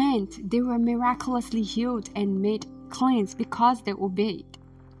they went, they were miraculously healed and made clean because they obeyed.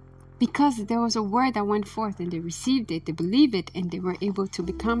 Because there was a word that went forth and they received it, they believed it, and they were able to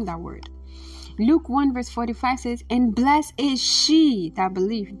become that word. Luke 1 verse 45 says, "And blessed is she that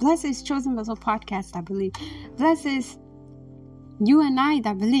believed." Blessed is Chosen Vessel Podcast that believe. Blessed is you and I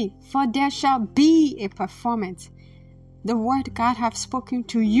that believe. For there shall be a performance. The word God have spoken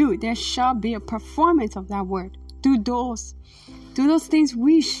to you, there shall be a performance of that word. Do those things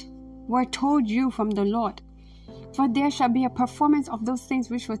which were told you from the Lord. For there shall be a performance of those things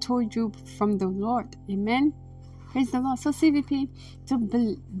which were told you from the Lord. Amen. Praise the Lord. So CVP, to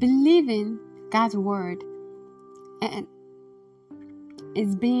believe in God's word and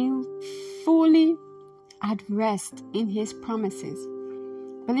is being fully at rest in his promises.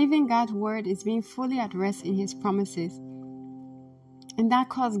 Believing God's word is being fully at rest in his promises. And that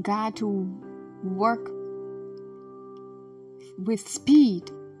caused God to work with speed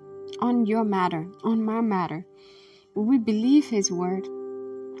on your matter, on my matter. We believe his word.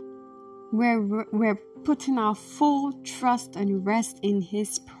 We're putting our full trust and rest in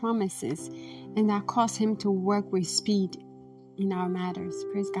his promises, and that caused him to work with speed in our matters.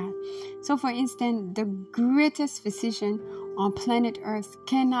 Praise God. So for instance, the greatest physician on planet Earth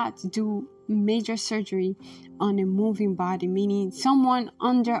cannot do major surgery on a moving body, meaning someone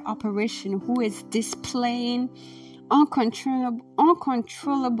under operation who is displaying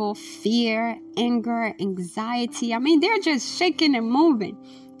uncontrollable fear, anger, anxiety. I mean, they're just shaking and moving.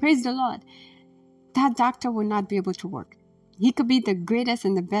 Praise the Lord. That doctor will not be able to work. He could be the greatest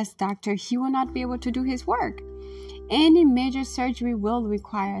and the best doctor. He will not be able to do his work. Any major surgery will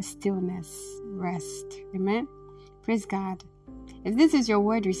require stillness, rest. Amen. Praise God. If this is your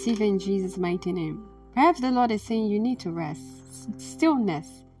word, receive it in Jesus' mighty name. Perhaps the Lord is saying you need to rest.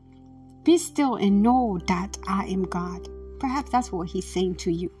 Stillness. Be still and know that I am God. Perhaps that's what he's saying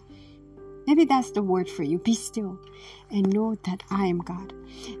to you. Maybe that's the word for you. Be still and know that I am God.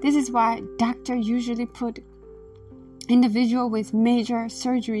 This is why doctors usually put individual with major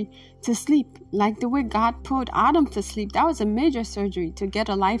surgery to sleep. Like the way God put Adam to sleep. That was a major surgery. To get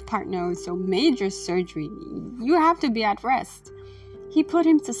a life partner was a major surgery. You have to be at rest. He put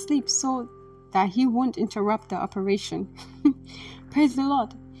him to sleep so that he won't interrupt the operation. Praise the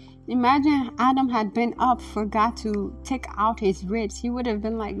Lord. Imagine Adam had been up for God to take out his ribs. He would have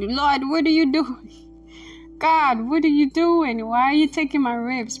been like, "Lord, what are you doing? God, what are you doing? Why are you taking my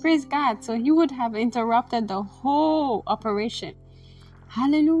ribs?" Praise God. So he would have interrupted the whole operation.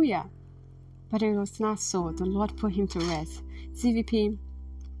 Hallelujah. But it was not so. The Lord put him to rest. CVP,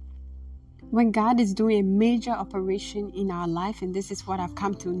 when God is doing a major operation in our life, and this is what I've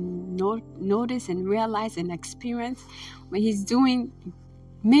come to notice and realize and experience, when he's doing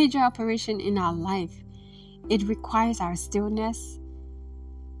major operation in our life, it requires our stillness,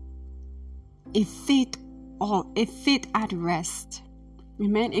 a faith at rest.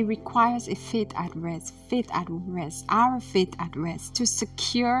 Amen. It requires a faith at rest, our faith at rest to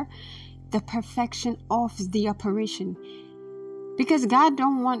secure the perfection of the operation. Because God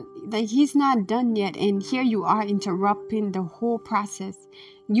don't want that, he's not done yet, and here you are interrupting the whole process.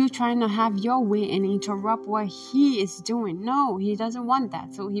 You trying to have your way and interrupt what he is doing. No, he doesn't want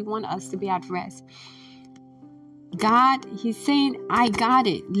that. So he wants us to be at rest. God, he's saying, I got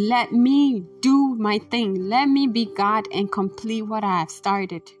it. Let me do my thing. Let me be God and complete what I have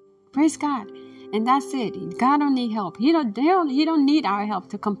started. Praise God. And that's it. God don't need help. He don't need our help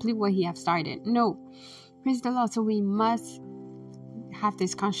to complete what he have started. No. Praise the Lord. So we must have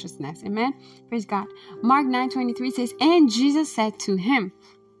this consciousness. Amen. Praise God. Mark 9:23 says, "And Jesus said to him,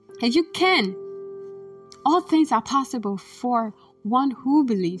 if you can, all things are possible for one who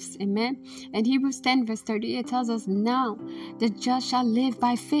believes." Amen. And Hebrews 10 verse 38 tells us, "Now the just shall live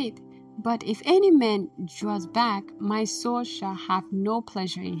by faith. But if any man draws back, my soul shall have no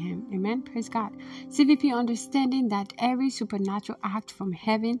pleasure in him." Amen. Praise God. CVP, understanding that every supernatural act from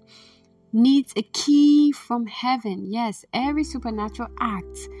heaven needs a key from heaven. Yes, every supernatural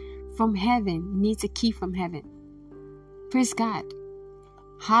act from heaven needs a key from heaven. Praise God.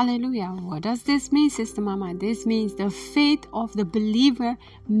 Hallelujah. What does this mean, Sister Mama? This means the faith of the believer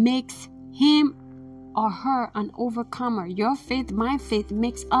makes him or her an overcomer. Your faith, my faith,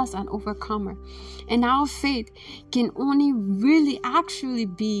 makes us an overcomer. And our faith can only really actually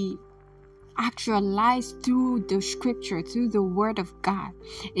be actualize through the scripture, through the word of God.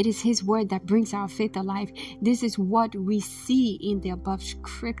 It is his word that brings our faith alive. This is what we see in the above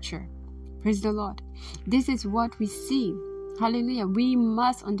scripture. Praise the Lord. This is what we see. Hallelujah. We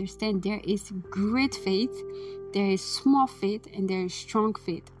must understand there is great faith, there is small faith, and there is strong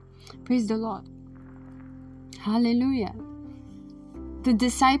faith. Praise the Lord. Hallelujah. The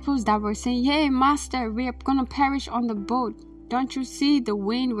disciples that were saying, hey, Master, we're going to perish on the boat. Don't you see the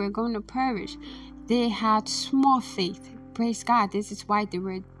wind? We're going to perish. They had small faith. Praise God. This is why they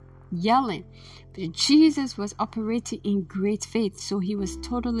were yelling. But Jesus was operating in great faith, so he was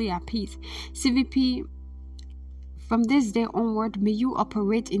totally at peace. CVP, from this day onward, may you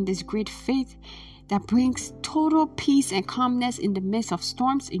operate in this great faith that brings total peace and calmness in the midst of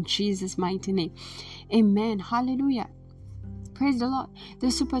storms, in Jesus' mighty name. Amen. Hallelujah. Praise the Lord. The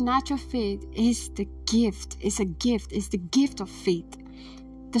supernatural faith is the gift. It's a gift. It's the gift of faith.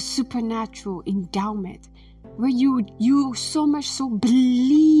 The supernatural endowment. Where you so much so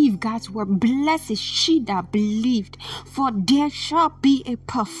believe God's word. Blessed is she that believed, for there shall be a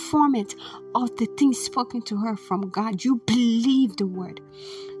performance of the things spoken to her from God. You believe the word.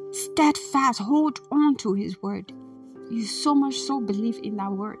 Steadfast, hold on to his word. You so much so believe in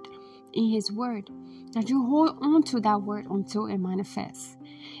that word, in his word, that you hold on to that word until it manifests.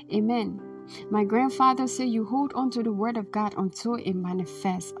 Amen. My grandfather said you hold on to the word of God until it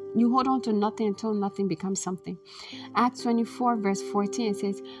manifests. You hold on to nothing until nothing becomes something. Acts 24 verse 14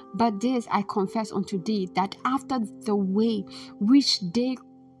 says, but this I confess unto thee, that after the way which they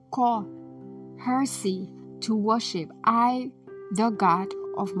call heresy to worship, I, the God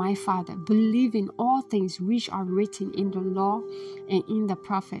of my father, believe in all things which are written in the law and in the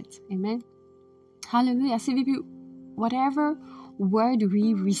prophets. Amen. Hallelujah. CVP, whatever word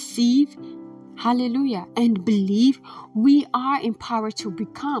we receive, hallelujah, and believe, we are empowered to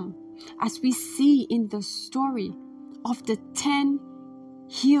become. As we see in the story of the 10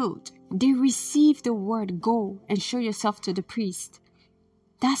 healed, they received the word, go and show yourself to the priest.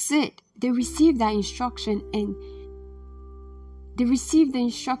 That's it. They received that instruction, and they received the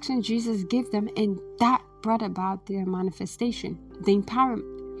instruction Jesus gave them, and that brought about their manifestation, the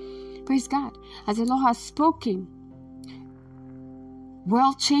empowerment. Praise God. As the Lord has spoken,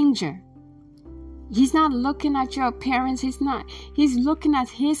 world changer. He's not looking at your appearance. He's looking at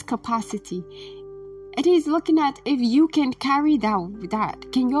his capacity. And he's looking at if you can carry that.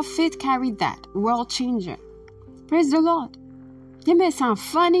 Can your faith carry that? World changer. Praise the Lord. It may sound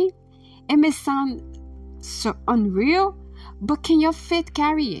funny. It may sound so unreal. But can your faith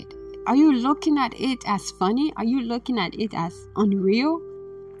carry it? Are you looking at it as funny? Are you looking at it as unreal?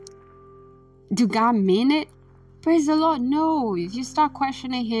 Do God mean it? Praise the Lord. No. If you start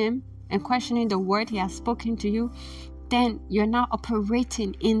questioning him and questioning the word he has spoken to you, then you're not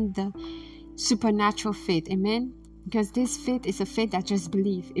operating in the supernatural faith. Amen. Because this faith is a faith that just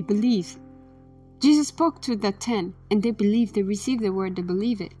believes. It believes. Jesus spoke to the 10 and they believe. They receive the word. They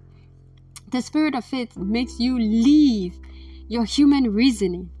believe it. The spirit of faith makes you leave your human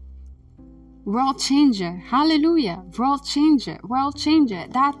reasoning. World changer. Hallelujah. World changer. World changer.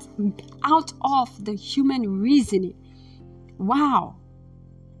 That's out of the human reasoning. Wow.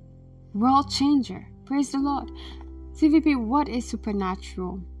 World changer. Praise the Lord. CVP, what is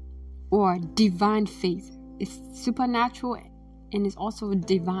supernatural or divine faith? It's supernatural and it's also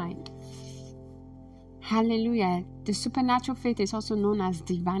divine. Hallelujah. The supernatural faith is also known as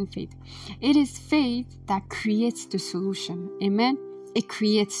divine faith. It is faith that creates the solution. Amen. It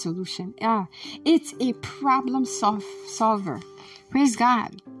creates solution. It's a problem solver. Praise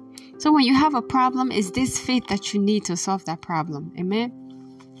God. So when you have a problem, it's this faith that you need to solve that problem. Amen.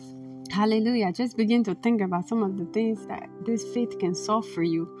 Hallelujah. Just begin to think about some of the things that this faith can solve for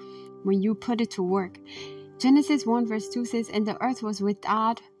you when you put it to work. Genesis 1 verse 2 says, and the earth was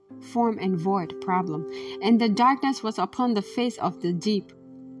without form and void, problem. And the darkness was upon the face of the deep.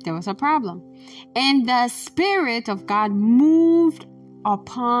 There was a problem. And the Spirit of God moved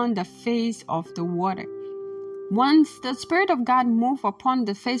upon the face of the water. Once the Spirit of God moved upon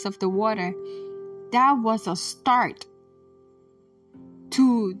the face of the water, that was a start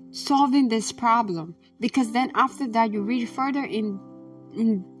to solving this problem. Because then after that, you read further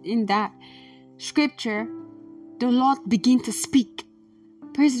in that scripture, the Lord began to speak.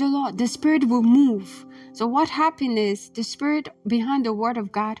 Praise the Lord. The Spirit will move. So what happened is the Spirit behind the word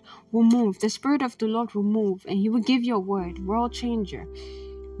of God will move. The Spirit of the Lord will move and he will give you a word, world changer.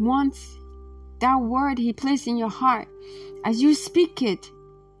 Once that word he placed in your heart, as you speak it,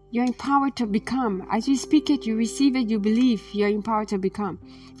 you're empowered to become. As you speak it, you receive it, you believe, you're empowered to become.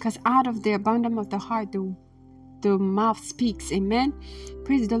 Because out of the abundance of the heart, the the mouth speaks. Amen.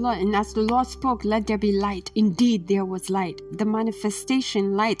 Praise the Lord. And as the Lord spoke, let there be light. Indeed, there was light. The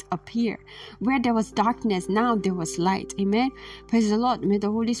manifestation light appeared. Where there was darkness, now there was light. Amen. Praise the Lord. May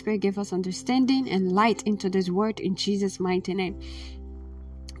the Holy Spirit give us understanding and light into this word in Jesus' mighty name.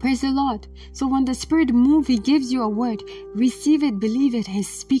 Praise the Lord. So when the Spirit moves, He gives you a word. Receive it, believe it, and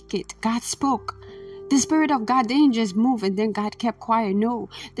speak it. God spoke. The Spirit of God didn't just move and then God kept quiet. No.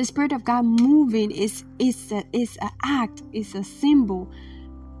 The Spirit of God moving is an act, is a symbol.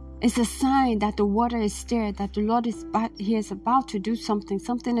 It's a sign that the water is stirred, that the Lord is about to do something.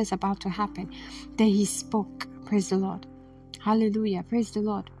 Something is about to happen. Then He spoke. Praise the Lord. Hallelujah. Praise the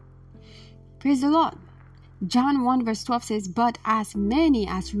Lord. Praise the Lord. John 1 verse 12 says, but as many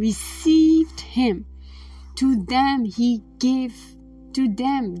as received Him, to them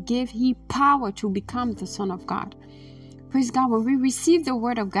gave He power to become the Son of God. Praise God. When we receive the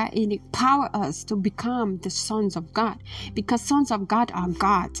word of God, it empowers us to become the sons of God, because sons of God are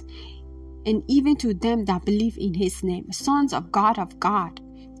God, and even to them that believe in His name, sons of God,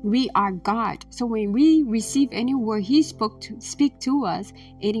 we are God. So when we receive any word He speak to us,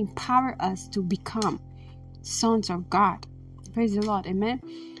 it empowers us to become sons of God. Praise the Lord. Amen.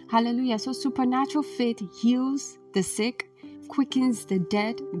 Hallelujah. So supernatural faith heals the sick, quickens the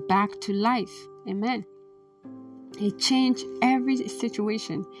dead back to life. Amen. It changed every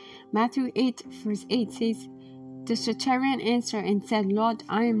situation. Matthew 8 verse 8 says, the centurion answered and said, Lord,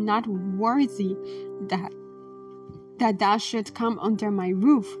 I am not worthy that thou should come under my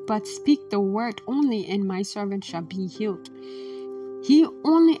roof, but speak the word only, and my servant shall be healed. He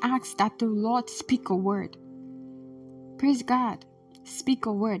only asks that the Lord speak a word. Praise God. Speak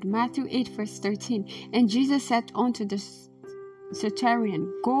a word. Matthew 8 verse 13. And Jesus said unto the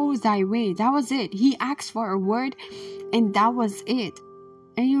centurion, go thy way. That was it. He asked for a word, and that was it.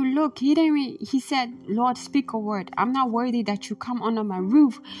 And you look, he said, Lord, speak a word. I'm not worthy that you come under my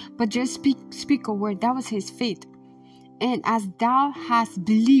roof, but just speak a word. That was his faith. And as thou hast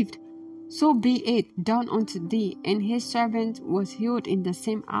believed, so be it done unto thee. And his servant was healed in the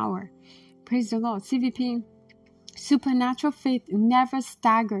same hour. Praise the Lord. CVP. Supernatural faith never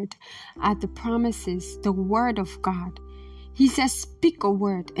staggered at the promises, the word of God. He says, speak a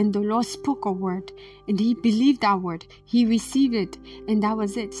word, and the Lord spoke a word, and he believed that word. He received it, and that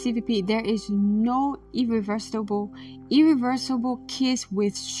was it. CVP, there is no irreversible case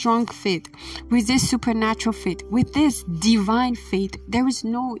with strong faith, with this supernatural faith, with this divine faith. There is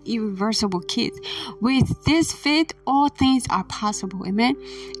no irreversible case. With this faith, all things are possible. Amen.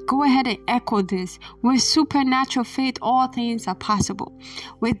 Go ahead and echo this. With supernatural faith, all things are possible.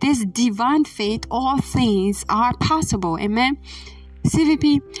 With this divine faith, all things are possible. Amen.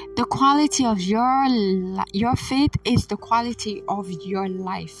 CVP, the quality of your faith is the quality of your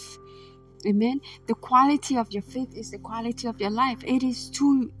life. Amen. The quality of your faith is the quality of your life. It is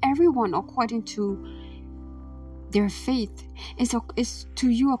to everyone according to their faith. It's to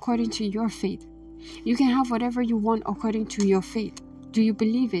you according to your faith. You can have whatever you want according to your faith. Do you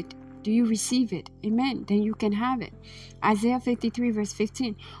believe it? Do you receive it? Amen. Then you can have it. Isaiah 53 verse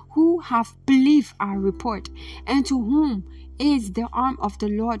 15. Who have believed our report, and to whom is the arm of the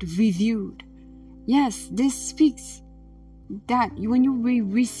Lord revealed? Yes, this speaks that when you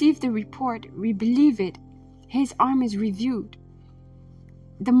receive the report, we believe it. His arm is revealed.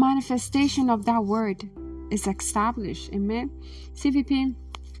 The manifestation of that word is established. Amen. CVP,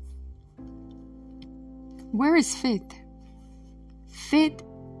 where is faith? Faith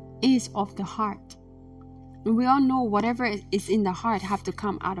is of the heart. And we all know whatever is in the heart have to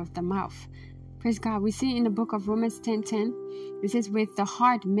come out of the mouth. Praise God. We see in the book of Romans 10:10, it says, with the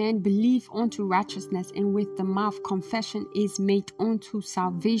heart man believe unto righteousness, and with the mouth confession is made unto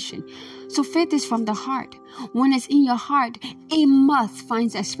salvation. So faith is from the heart. When it's in your heart, it must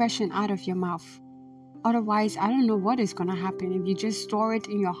find expression out of your mouth. Otherwise, I don't know what is going to happen. If you just store it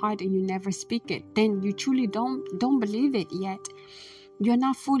in your heart and you never speak it, then you truly don't believe it yet. You're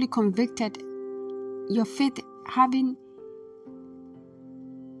not fully convicted. Your faith haven't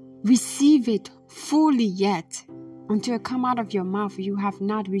received it fully yet. Until it come out of your mouth, you have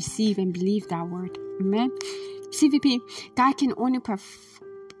not received and believed that word. Amen. CVP, God can only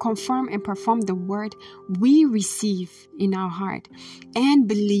confirm and perform the word we receive in our heart and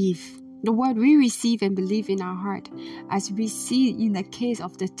believe. The word we receive and believe in our heart. As we see in the case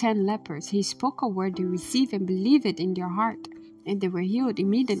of the 10 lepers, he spoke a word, they received and believed it in their heart, and they were healed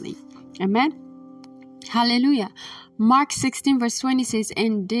immediately. Amen. Hallelujah. Mark 16 verse 20 says,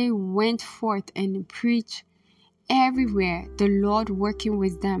 and they went forth and preached everywhere, the Lord working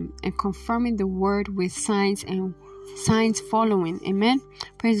with them and confirming the word with signs and signs following. Amen.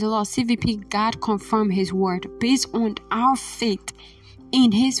 Praise the Lord. CVP, God confirmed his word based on our faith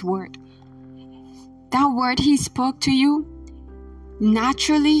in his word. That word he spoke to you,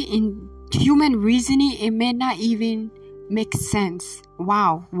 naturally in human reasoning, it may not even make sense.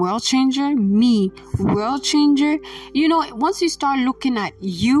 Wow, world changer, me, world changer. You know, once you start looking at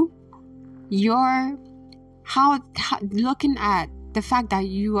you, looking at the fact that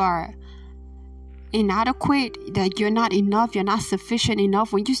you are inadequate, that you're not enough, you're not sufficient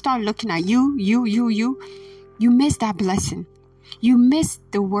enough. When you start looking at you miss that blessing. You miss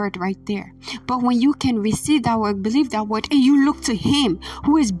the word right there. But when you can receive that word, believe that word, and you look to him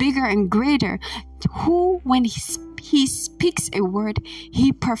who is bigger and greater, who when he speaks a word,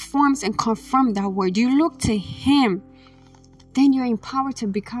 he performs and confirms that word. You look to him, then you're empowered to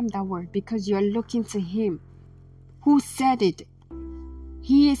become that word because you're looking to him who said it.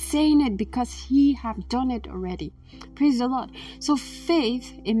 He is saying it because he have done it already. Praise the Lord. So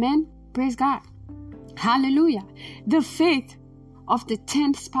faith, amen, praise God, hallelujah. The faith of the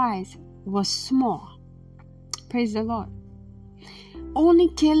 10 spies was small. Praise the Lord. Only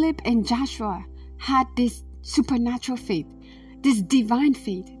Caleb and Joshua had this supernatural faith, this divine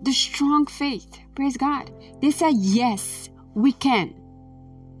faith, the strong faith. Praise God. They said, yes, we can.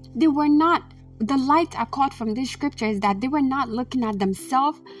 They were not, the light I caught from this scripture is that they were not looking at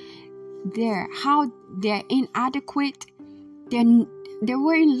themselves, how they're inadequate. They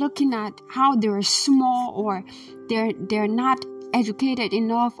weren't looking at how they're small or they're not educated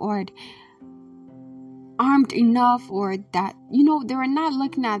enough or armed enough, or that, they were not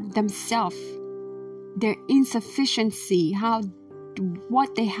looking at themselves, their insufficiency, how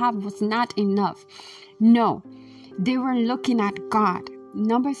what they have was not enough. No, they were looking at God.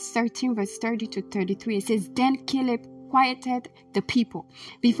 Numbers 13 verse 30 to 33, it says, then Caleb quieted the people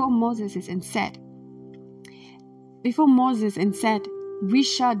before Moses and said, we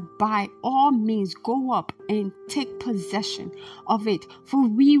shall by all means go up and take possession of it, for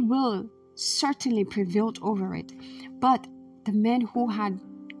we will certainly prevail over it. But the men who had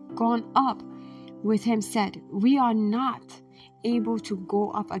gone up with him said, we are not able to go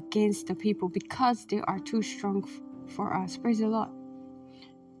up against the people because they are too strong for us. Praise the Lord.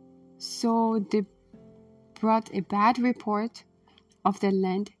 So they brought a bad report of the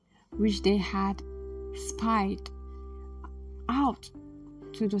land which they had spied out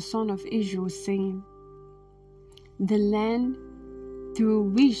to the son of Israel, saying, the land through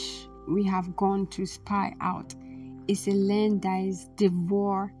which we have gone to spy out is a land that is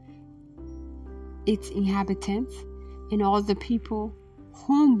devour its inhabitants, and all the people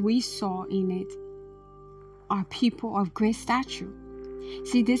whom we saw in it are people of great stature.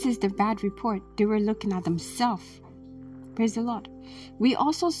 See, this is the bad report. They were looking at themselves. Praise the Lord. We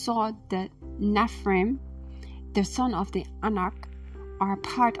also saw that Nephilim, the son of the Anak, are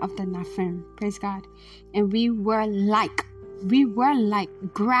part of the Nephilim. Praise God. And we were like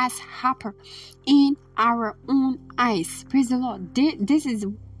grasshopper in our own eyes. Praise the Lord. This is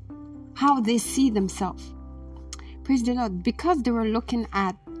how they see themselves. Praise the Lord. Because they were looking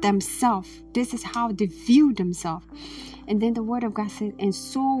at themselves, this is how they view themselves. And then the word of God said, and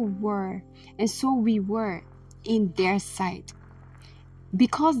so we were in their sight.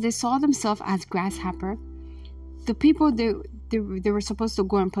 Because they saw themselves as grasshopper, the people they were supposed to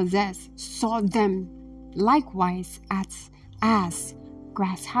go and possess saw them likewise as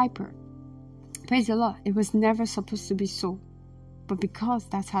grasshopper. Praise the Lord. It was never supposed to be so, but because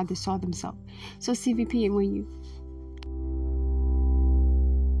that's how they saw themselves. So CVP,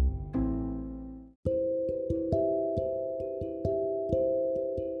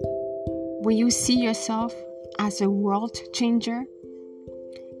 when you see yourself as a world changer,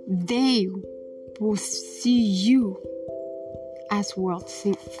 they will see you as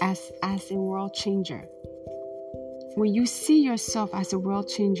a world changer. When you see yourself as a world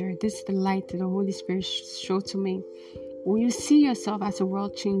changer, this is the light that the Holy Spirit showed to me. When you see yourself as a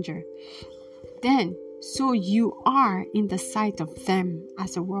world changer, then so you are in the sight of them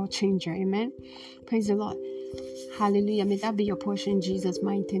as a world changer. Amen. Praise the Lord. Hallelujah. May that be your portion in Jesus'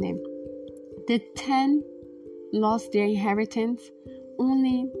 mighty name. The 10 lost their inheritance.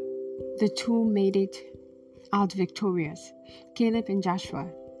 Only the 2 made it out victorious. Caleb and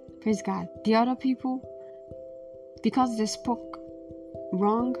Joshua. Praise God. The other people, because they spoke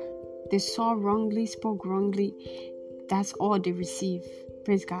wrong, they saw wrongly, spoke wrongly, that's all they received.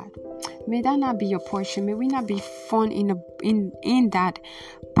 Praise God. May that not be your portion. May we not be found in that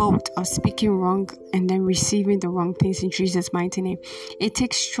boat of speaking wrong and then receiving the wrong things in Jesus' mighty name. It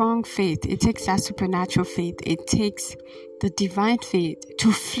takes strong faith. It takes that supernatural faith. It takes the divine faith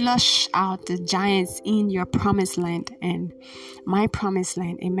to flush out the giants in your promised land and my promised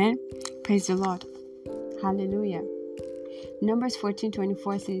land. Amen. Praise the Lord. Hallelujah. Numbers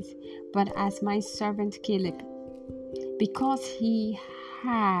 14:24 says, "But as my servant Caleb, because he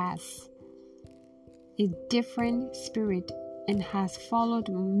has a different spirit and has followed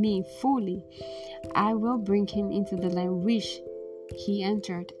me fully, I will bring him into the land which he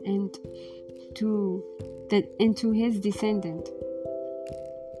entered, and to his descendant,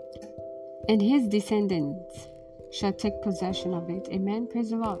 and his descendants shall take possession of it." Amen. Praise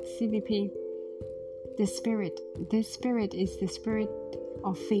the Lord. CVP, this spirit is the spirit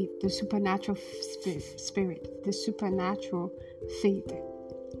of faith, the supernatural spirit, the supernatural faith.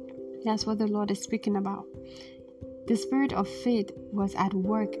 That's what the Lord is speaking about. The spirit of faith was at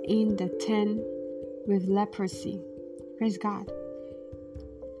work in the 10 with leprosy. Praise God.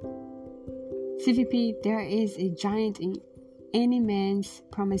 CVP, there is a giant in any man's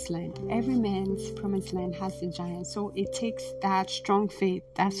promised land. Every man's promised land has a giant. So it takes that strong faith,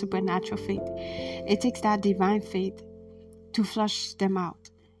 that supernatural faith. It takes that divine faith to flush them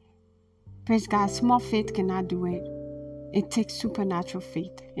out. Praise God. Small faith cannot do it. It takes supernatural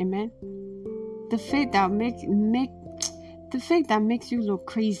faith. Amen. The faith that makes you look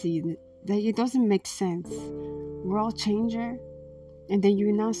crazy, that it doesn't make sense. World changer. And then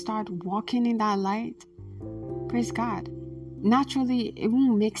you now start walking in that light. Praise God. Naturally, it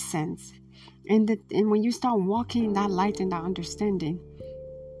won't make sense. And when you start walking in that light and that understanding,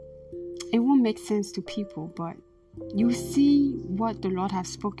 it won't make sense to people, but you see what the Lord has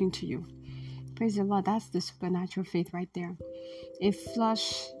spoken to you. Praise the Lord. That's the supernatural faith right there. It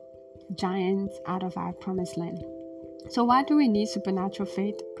flushed giants out of our promised land. So why do we need supernatural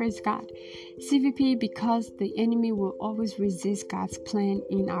faith? Praise God. CVP, because the enemy will always resist God's plan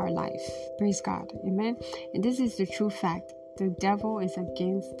in our life. Praise God. Amen. And this is the true fact. The devil is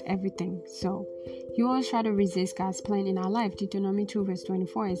against everything. So he always try to resist God's plan in our life. Deuteronomy 2 verse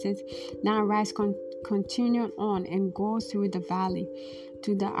 24, it says, "Now arise, continue on and go through the valley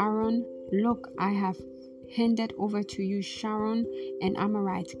to the Arnon. Look, I have handed over to you Sharon and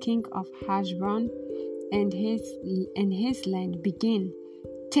Amorite, king of Heshbon, and his land. Begin,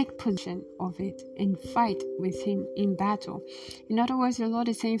 take possession of it, and fight with him in battle." In other words, the Lord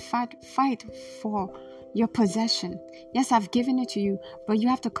is saying, fight for your possession. Yes, I've given it to you, but you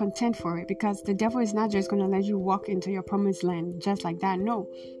have to contend for it, because the devil is not just going to let you walk into your promised land just like that. No,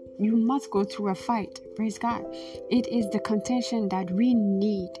 you must go through a fight. Praise God. It is the contention that we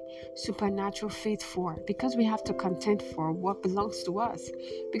need supernatural faith for, because we have to contend for what belongs to us,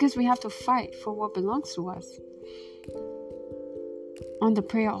 because we have to fight for what belongs to us. On the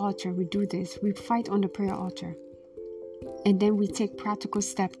prayer altar, we do this. We fight on the prayer altar, and then we take practical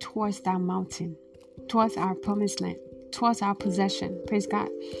steps towards that mountain, towards our promised land, towards our possession. Praise God.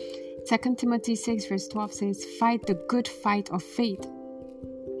 2 Timothy 6 verse 12 says, "Fight the good fight of faith."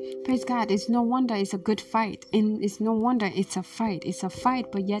 Praise God. It's no wonder it's a good fight. And it's no wonder it's a fight. It's a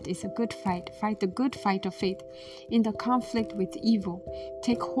fight, but yet it's a good fight. Fight the good fight of faith in the conflict with evil.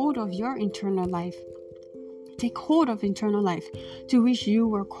 Take hold of your eternal life. Take hold of eternal life, to which you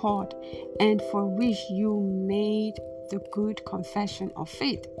were called and for which you made the good confession of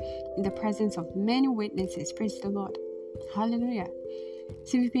faith in the presence of many witnesses. Praise the Lord. Hallelujah.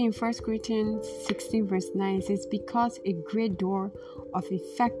 CVP, in 1 Corinthians 16 verse 9 says, "Because a great door of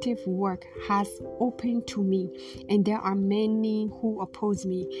effective work has opened to me, and there are many who oppose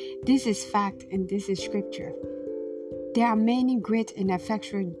me." This is fact, and this is scripture. There are many great and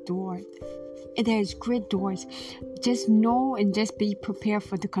effectual doors. There's great doors. Just know and just be prepared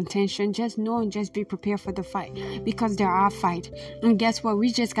for the contention. Just know and just be prepared for the fight, because there are fight. And guess what?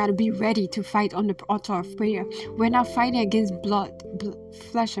 We just got to be ready to fight on the altar of prayer. We're not fighting against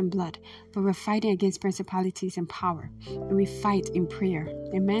flesh and blood, but we're fighting against principalities and power. And we fight in prayer.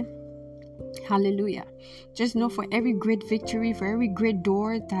 Amen. Hallelujah. Just know, for every great victory, for every great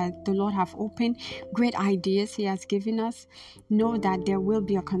door that the Lord have opened, great ideas he has given us, know that there will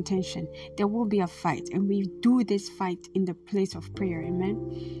be a contention. There will be a fight. And we do this fight in the place of prayer.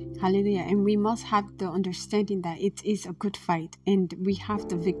 Amen. Hallelujah. And we must have the understanding that it is a good fight and we have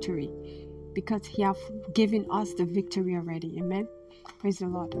the victory, because he have given us the victory already. Amen. Praise the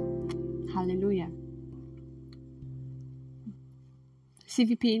Lord. Hallelujah.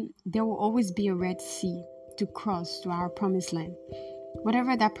 CVP, there will always be a Red Sea to cross to our promised land.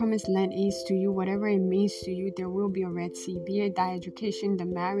 Whatever that promised land is to you, whatever it means to you, there will be a Red Sea. Be it that education, the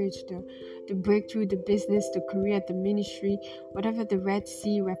marriage, the breakthrough, the business, the career, the ministry, whatever the Red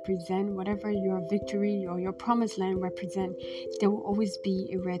Sea represent, whatever your victory or your promised land represent, there will always be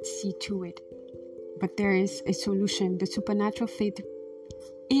a Red Sea to it. But there is a solution. The supernatural faith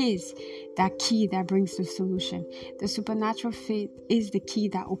is that key that brings the solution. The supernatural faith is the key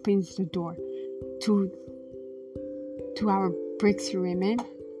that opens the door to our breakthrough, amen,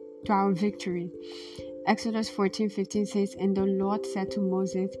 to our victory. Exodus 14:15 says, "And the Lord said to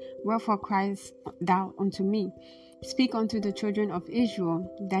Moses, Wherefore criest thou unto me? Speak unto the children of Israel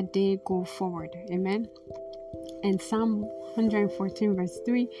that they go forward." Amen. And Psalm 114 verse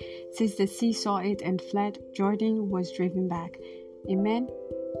 3 says, "The sea saw it and fled, Jordan was driven back." Amen.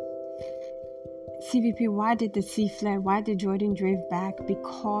 CVP, why did the sea fled? Why did Jordan drive back?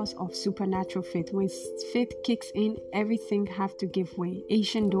 Because of supernatural faith. When faith kicks in, everything have to give way.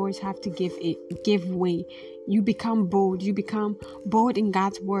 Ancient doors have to give way. You become bold. You become bold in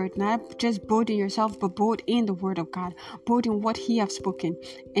God's word. Not just bold in yourself, but bold in the word of God. Bold in what He has spoken.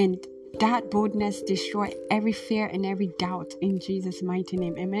 And that boldness destroy every fear and every doubt in Jesus' mighty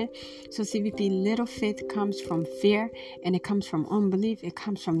name. Amen. So CVP, little faith comes from fear, and it comes from unbelief. It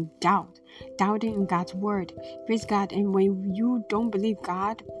comes from doubt. Doubting in God's word. Praise God. And when you don't believe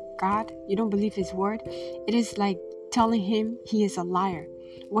God, you don't believe His word, it is like telling Him He is a liar.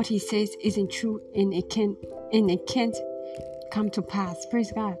 What He says isn't true, and it can't come to pass.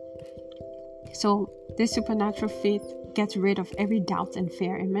 Praise God. So this supernatural faith gets rid of every doubt and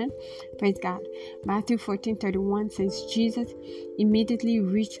fear. Amen. Praise God. Matthew 14:31 says, Jesus immediately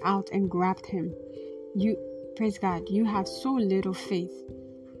reached out and grabbed him. Praise God. You have so little faith.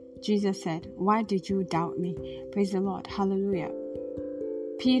 Jesus said, "Why did you doubt me?" Praise the Lord. Hallelujah.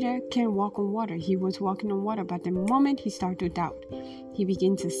 Peter can walk on water. He was walking on water, but the moment he started to doubt, he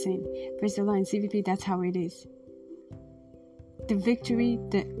began to sin. Praise the Lord. In CVP, that's how it is. The victory,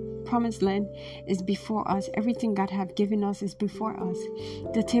 the promised land is before us. Everything God have given us is before us.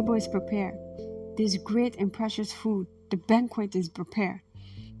 The table is prepared. There's great and precious food. The banquet is prepared.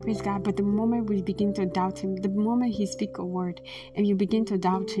 Praise God. But the moment we begin to doubt Him, the moment He speaks a word and you begin to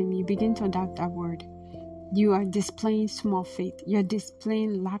doubt Him, you begin to doubt that word, you are displaying small faith. You're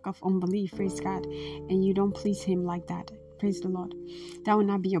displaying lack of unbelief. Praise God. And you don't please Him like that. Praise the Lord. That will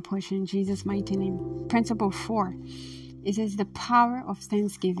not be your portion in Jesus' mighty name. Principle 4. It says the power of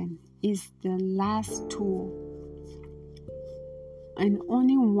thanksgiving is the last tool. And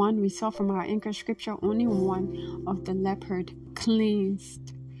only one, we saw from our anchor scripture, only one of the leopard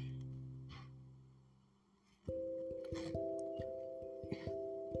cleansed.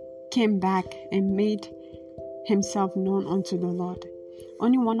 Came back and made himself known unto the Lord.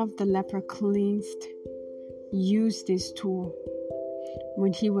 Only one of the leper cleansed used this tool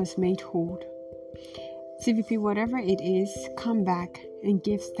when he was made whole. CVP, whatever it is, come back and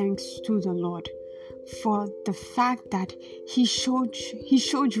give thanks to the Lord for the fact that He showed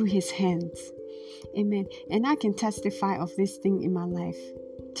you His hands. Amen. And I can testify of this thing in my life.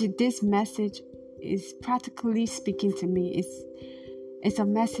 This message is practically speaking to me. It's a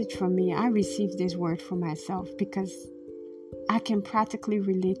message from me. I received this word for myself because I can practically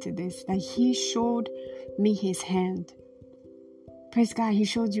relate to this, that He showed me His hand. Praise God, He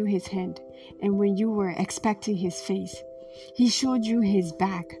showed you His hand. And when you were expecting His face, He showed you His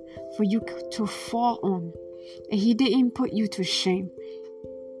back for you to fall on. And He didn't put you to shame.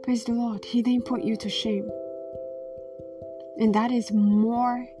 Praise the Lord. He didn't put you to shame. And that is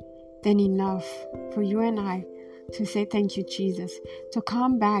more than enough for you and I to say thank you, Jesus. To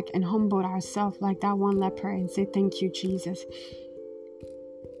come back and humble ourselves like that one leper and say thank you, Jesus.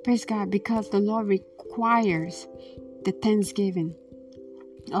 Praise God, because the Lord requires the thanksgiving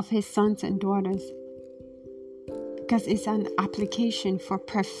of His sons and daughters, because it's an application for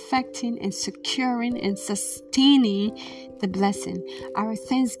perfecting and securing and sustaining the blessing. Our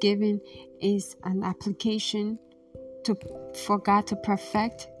thanksgiving is an application for God to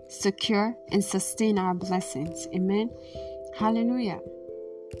perfect, secure, and sustain our blessings. Amen. Hallelujah.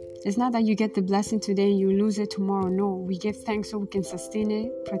 It's not that you get the blessing today and you lose it tomorrow. No, we give thanks so we can sustain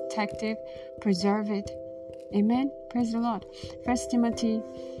it, protect it, preserve it. Amen. Praise the Lord.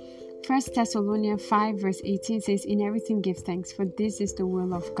 1 Thessalonians 5 verse 18 says, "In everything give thanks, for this is the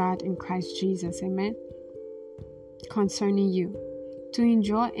will of God in Christ Jesus." Amen. Concerning you, to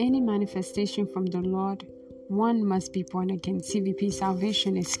enjoy any manifestation from the Lord, one must be born again. CVP,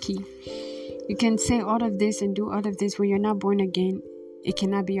 salvation is key. You can say all of this and do all of this when you're not born again. It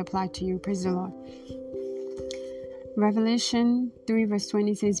cannot be applied to you. Praise the Lord. Revelation 3 verse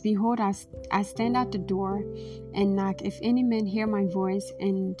 20 says, Behold, I stand at the door and knock. If any man hear my voice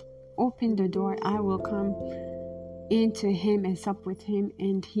and open the door, I will come into him and sup with him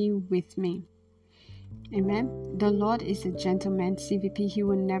and he with me. Amen. The Lord is a gentleman, CVP. He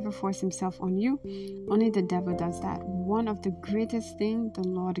will never force himself on you. Only the devil does that. One of the greatest things the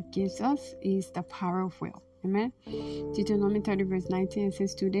Lord gives us is the power of will. Amen. Deuteronomy 30 verse 19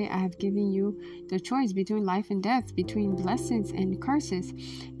 says, Today I have given you the choice between life and death, between blessings and curses.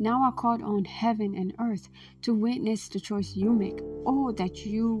 Now I called on heaven and earth to witness the choice you make. Oh, that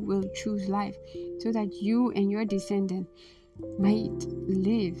you will choose life, so that you and your descendant might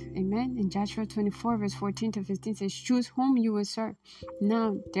live. Amen. In Joshua 24 verse 14 to 15 says, Choose whom you will serve.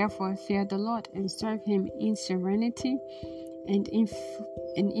 Now therefore fear the Lord and serve him in serenity and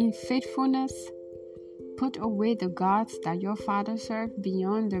in faithfulness. Put away the gods that your father served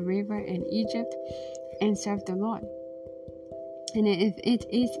beyond the river in Egypt and serve the Lord. And if it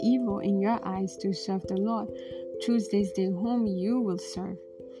is evil in your eyes to serve the Lord, choose this day whom you will serve,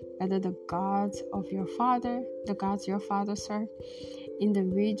 whether the gods your father served in the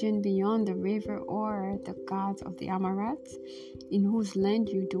region beyond the river, or the gods of the Amorites in whose land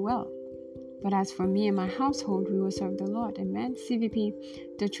you dwell. But as for me and my household, we will serve the Lord. Amen.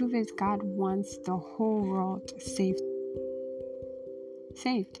 CVP, the truth is God wants the whole world saved,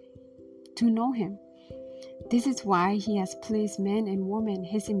 to know him. This is why he has placed men and women,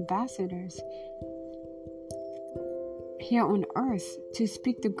 his ambassadors, here on earth to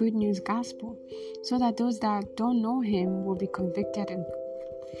speak the good news gospel, so that those that don't know him will be convicted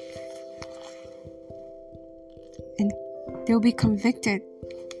and they'll be convicted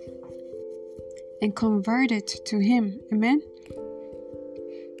and converted to him. Amen.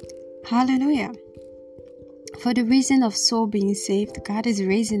 Hallelujah. For the reason of soul being saved, God is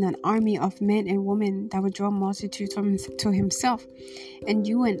raising an army of men and women that will draw multitudes to himself. And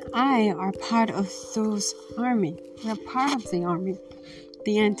you and I are part of those army. We're part of the army,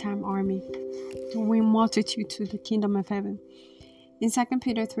 the end-time army, to win multitude to the kingdom of heaven. In 2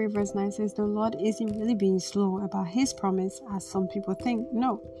 Peter 3 verse 9 says, The Lord isn't really being slow about his promise, as some people think.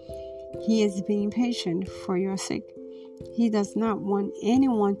 No, he is being patient for your sake. He does not want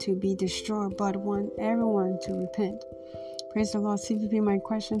anyone to be destroyed, but want everyone to repent. Praise the Lord. CVP, my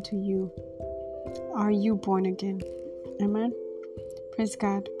question to you: are you born again? Amen. Praise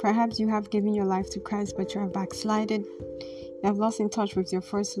God. Perhaps you have given your life to Christ, but you have backslided. You have lost in touch with your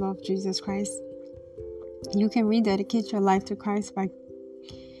first love, Jesus Christ. You can rededicate your life to Christ by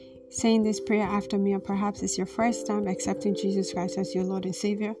saying this prayer after me, or perhaps it's your first time accepting Jesus Christ as your Lord and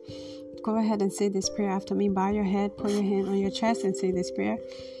Savior. Go ahead and say this prayer after me. Bow your head, put your hand on your chest, and say this prayer.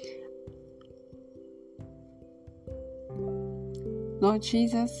 Lord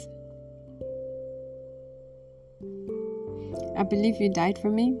Jesus, I believe you died for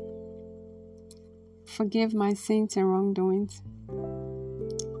me. Forgive my sins and wrongdoings.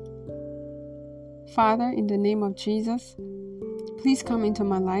 Father, in the name of Jesus, please come into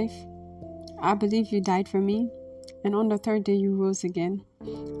my life. I believe you died for me, and on the third day you rose again.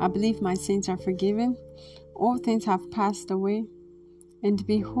 I believe my sins are forgiven. All things have passed away, and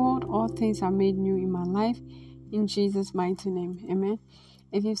behold, all things are made new in my life. In Jesus' mighty name, amen.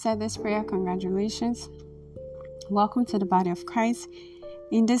 If you've said this prayer, congratulations. Welcome to the body of Christ.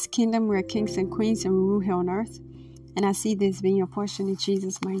 In this kingdom, we're kings and queens, and we rule here on earth. And I see this being your portion in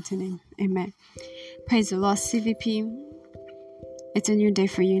Jesus' mighty name, amen. Praise the Lord. CVP, it's a new day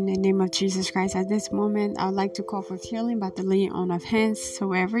for you in the name of Jesus Christ. At this moment, I would like to call for healing by the laying on of hands. So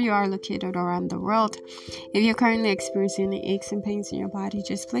wherever you are located around the world, if you're currently experiencing any aches and pains in your body,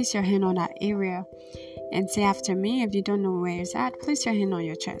 just place your hand on that area and say after me. If you don't know where it's at, place your hand on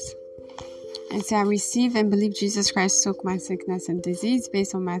your chest and say, I receive and believe Jesus Christ took my sickness and disease,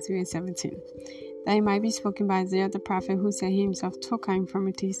 based on Matthew 8:17. That it might be spoken by Isaiah the prophet, who said he himself took our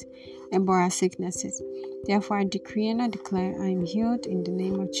infirmities and bore our sicknesses. Therefore I decree and I declare I am healed in the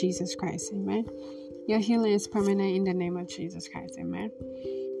name of Jesus Christ. Amen. Your healing is permanent in the name of Jesus Christ. Amen.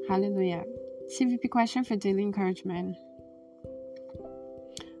 Hallelujah. CVP question for daily encouragement.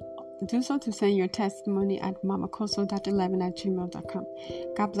 Do so to send your testimony at mamakoso.11@gmail.com.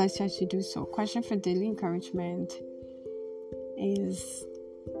 God bless you as you do so. Question for daily encouragement is,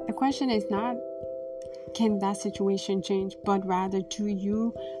 the question is not, can that situation change, but rather, do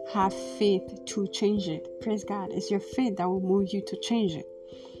you have faith to change it? Praise God. It's your faith that will move you to change it.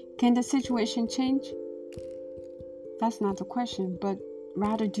 Can the situation change? That's not the question, but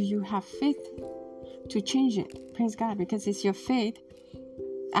rather, do you have faith to change it? Praise God, because it's your faith,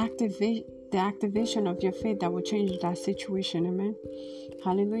 the activation of your faith that will change that situation. Amen.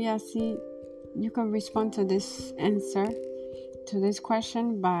 Hallelujah. See, You can respond to this answer, to this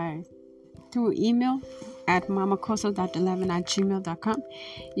question through email at mamakoso.11@gmail.com.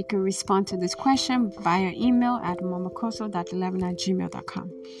 You can respond to this question via email at mamakoso.11@gmail.com.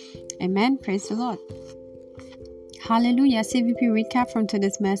 Amen. Praise the Lord. Hallelujah. CVP recap from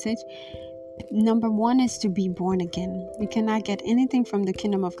today's message. Number 1 is to be born again. You cannot get anything from the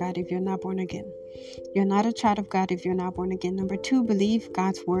kingdom of God if you're not born again. You're not a child of God if you're not born again. Number 2, believe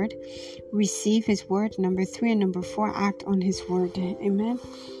God's word. Receive his word. Number 3 and number 4, act on his word. Amen.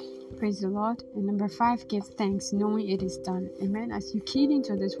 Praise the Lord. And number 5, give thanks, knowing it is done. Amen. As you key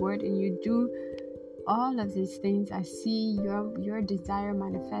into this word and you do all of these things, I see your desire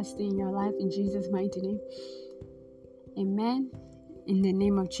manifesting in your life in Jesus' mighty name. Amen. In the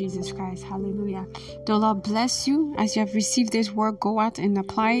name of Jesus Christ. Hallelujah. The Lord bless you as you have received this word. Go out and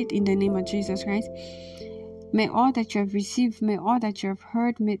apply it in the name of Jesus Christ. May all that you have received, may all that you have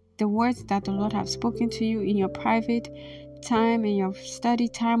heard, may the words that the Lord have spoken to you in your private time, in your study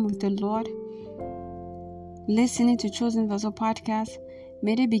time with the Lord, listening to Chosen Vessel podcast,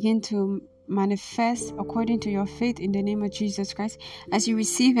 may they begin to manifest according to your faith in the name of Jesus Christ. As you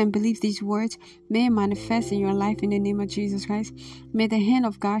receive and believe these words, may it manifest in your life in the name of Jesus Christ. May the hand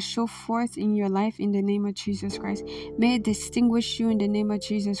of God show forth in your life in the name of Jesus Christ. May it distinguish you in the name of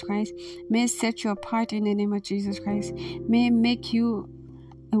Jesus Christ. May it set you apart in the name of Jesus Christ. May it make you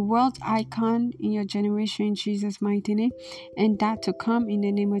a world icon in your generation in Jesus' mighty name, and that to come in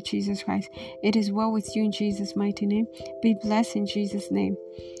the name of Jesus Christ. It is well with you in Jesus' mighty name. Be blessed in Jesus' name.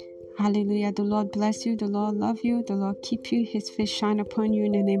 Hallelujah. The Lord bless you. The Lord love you. The Lord keep you. His face shine upon you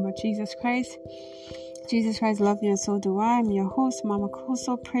in the name of Jesus Christ. Jesus Christ love you and so do I. I'm your host, Mama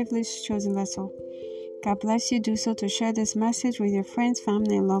Koso, privileged chosen vessel. God bless you. Do so to share this message with your friends,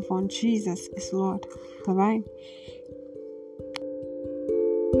 family, and loved ones. Jesus is Lord. Bye-bye.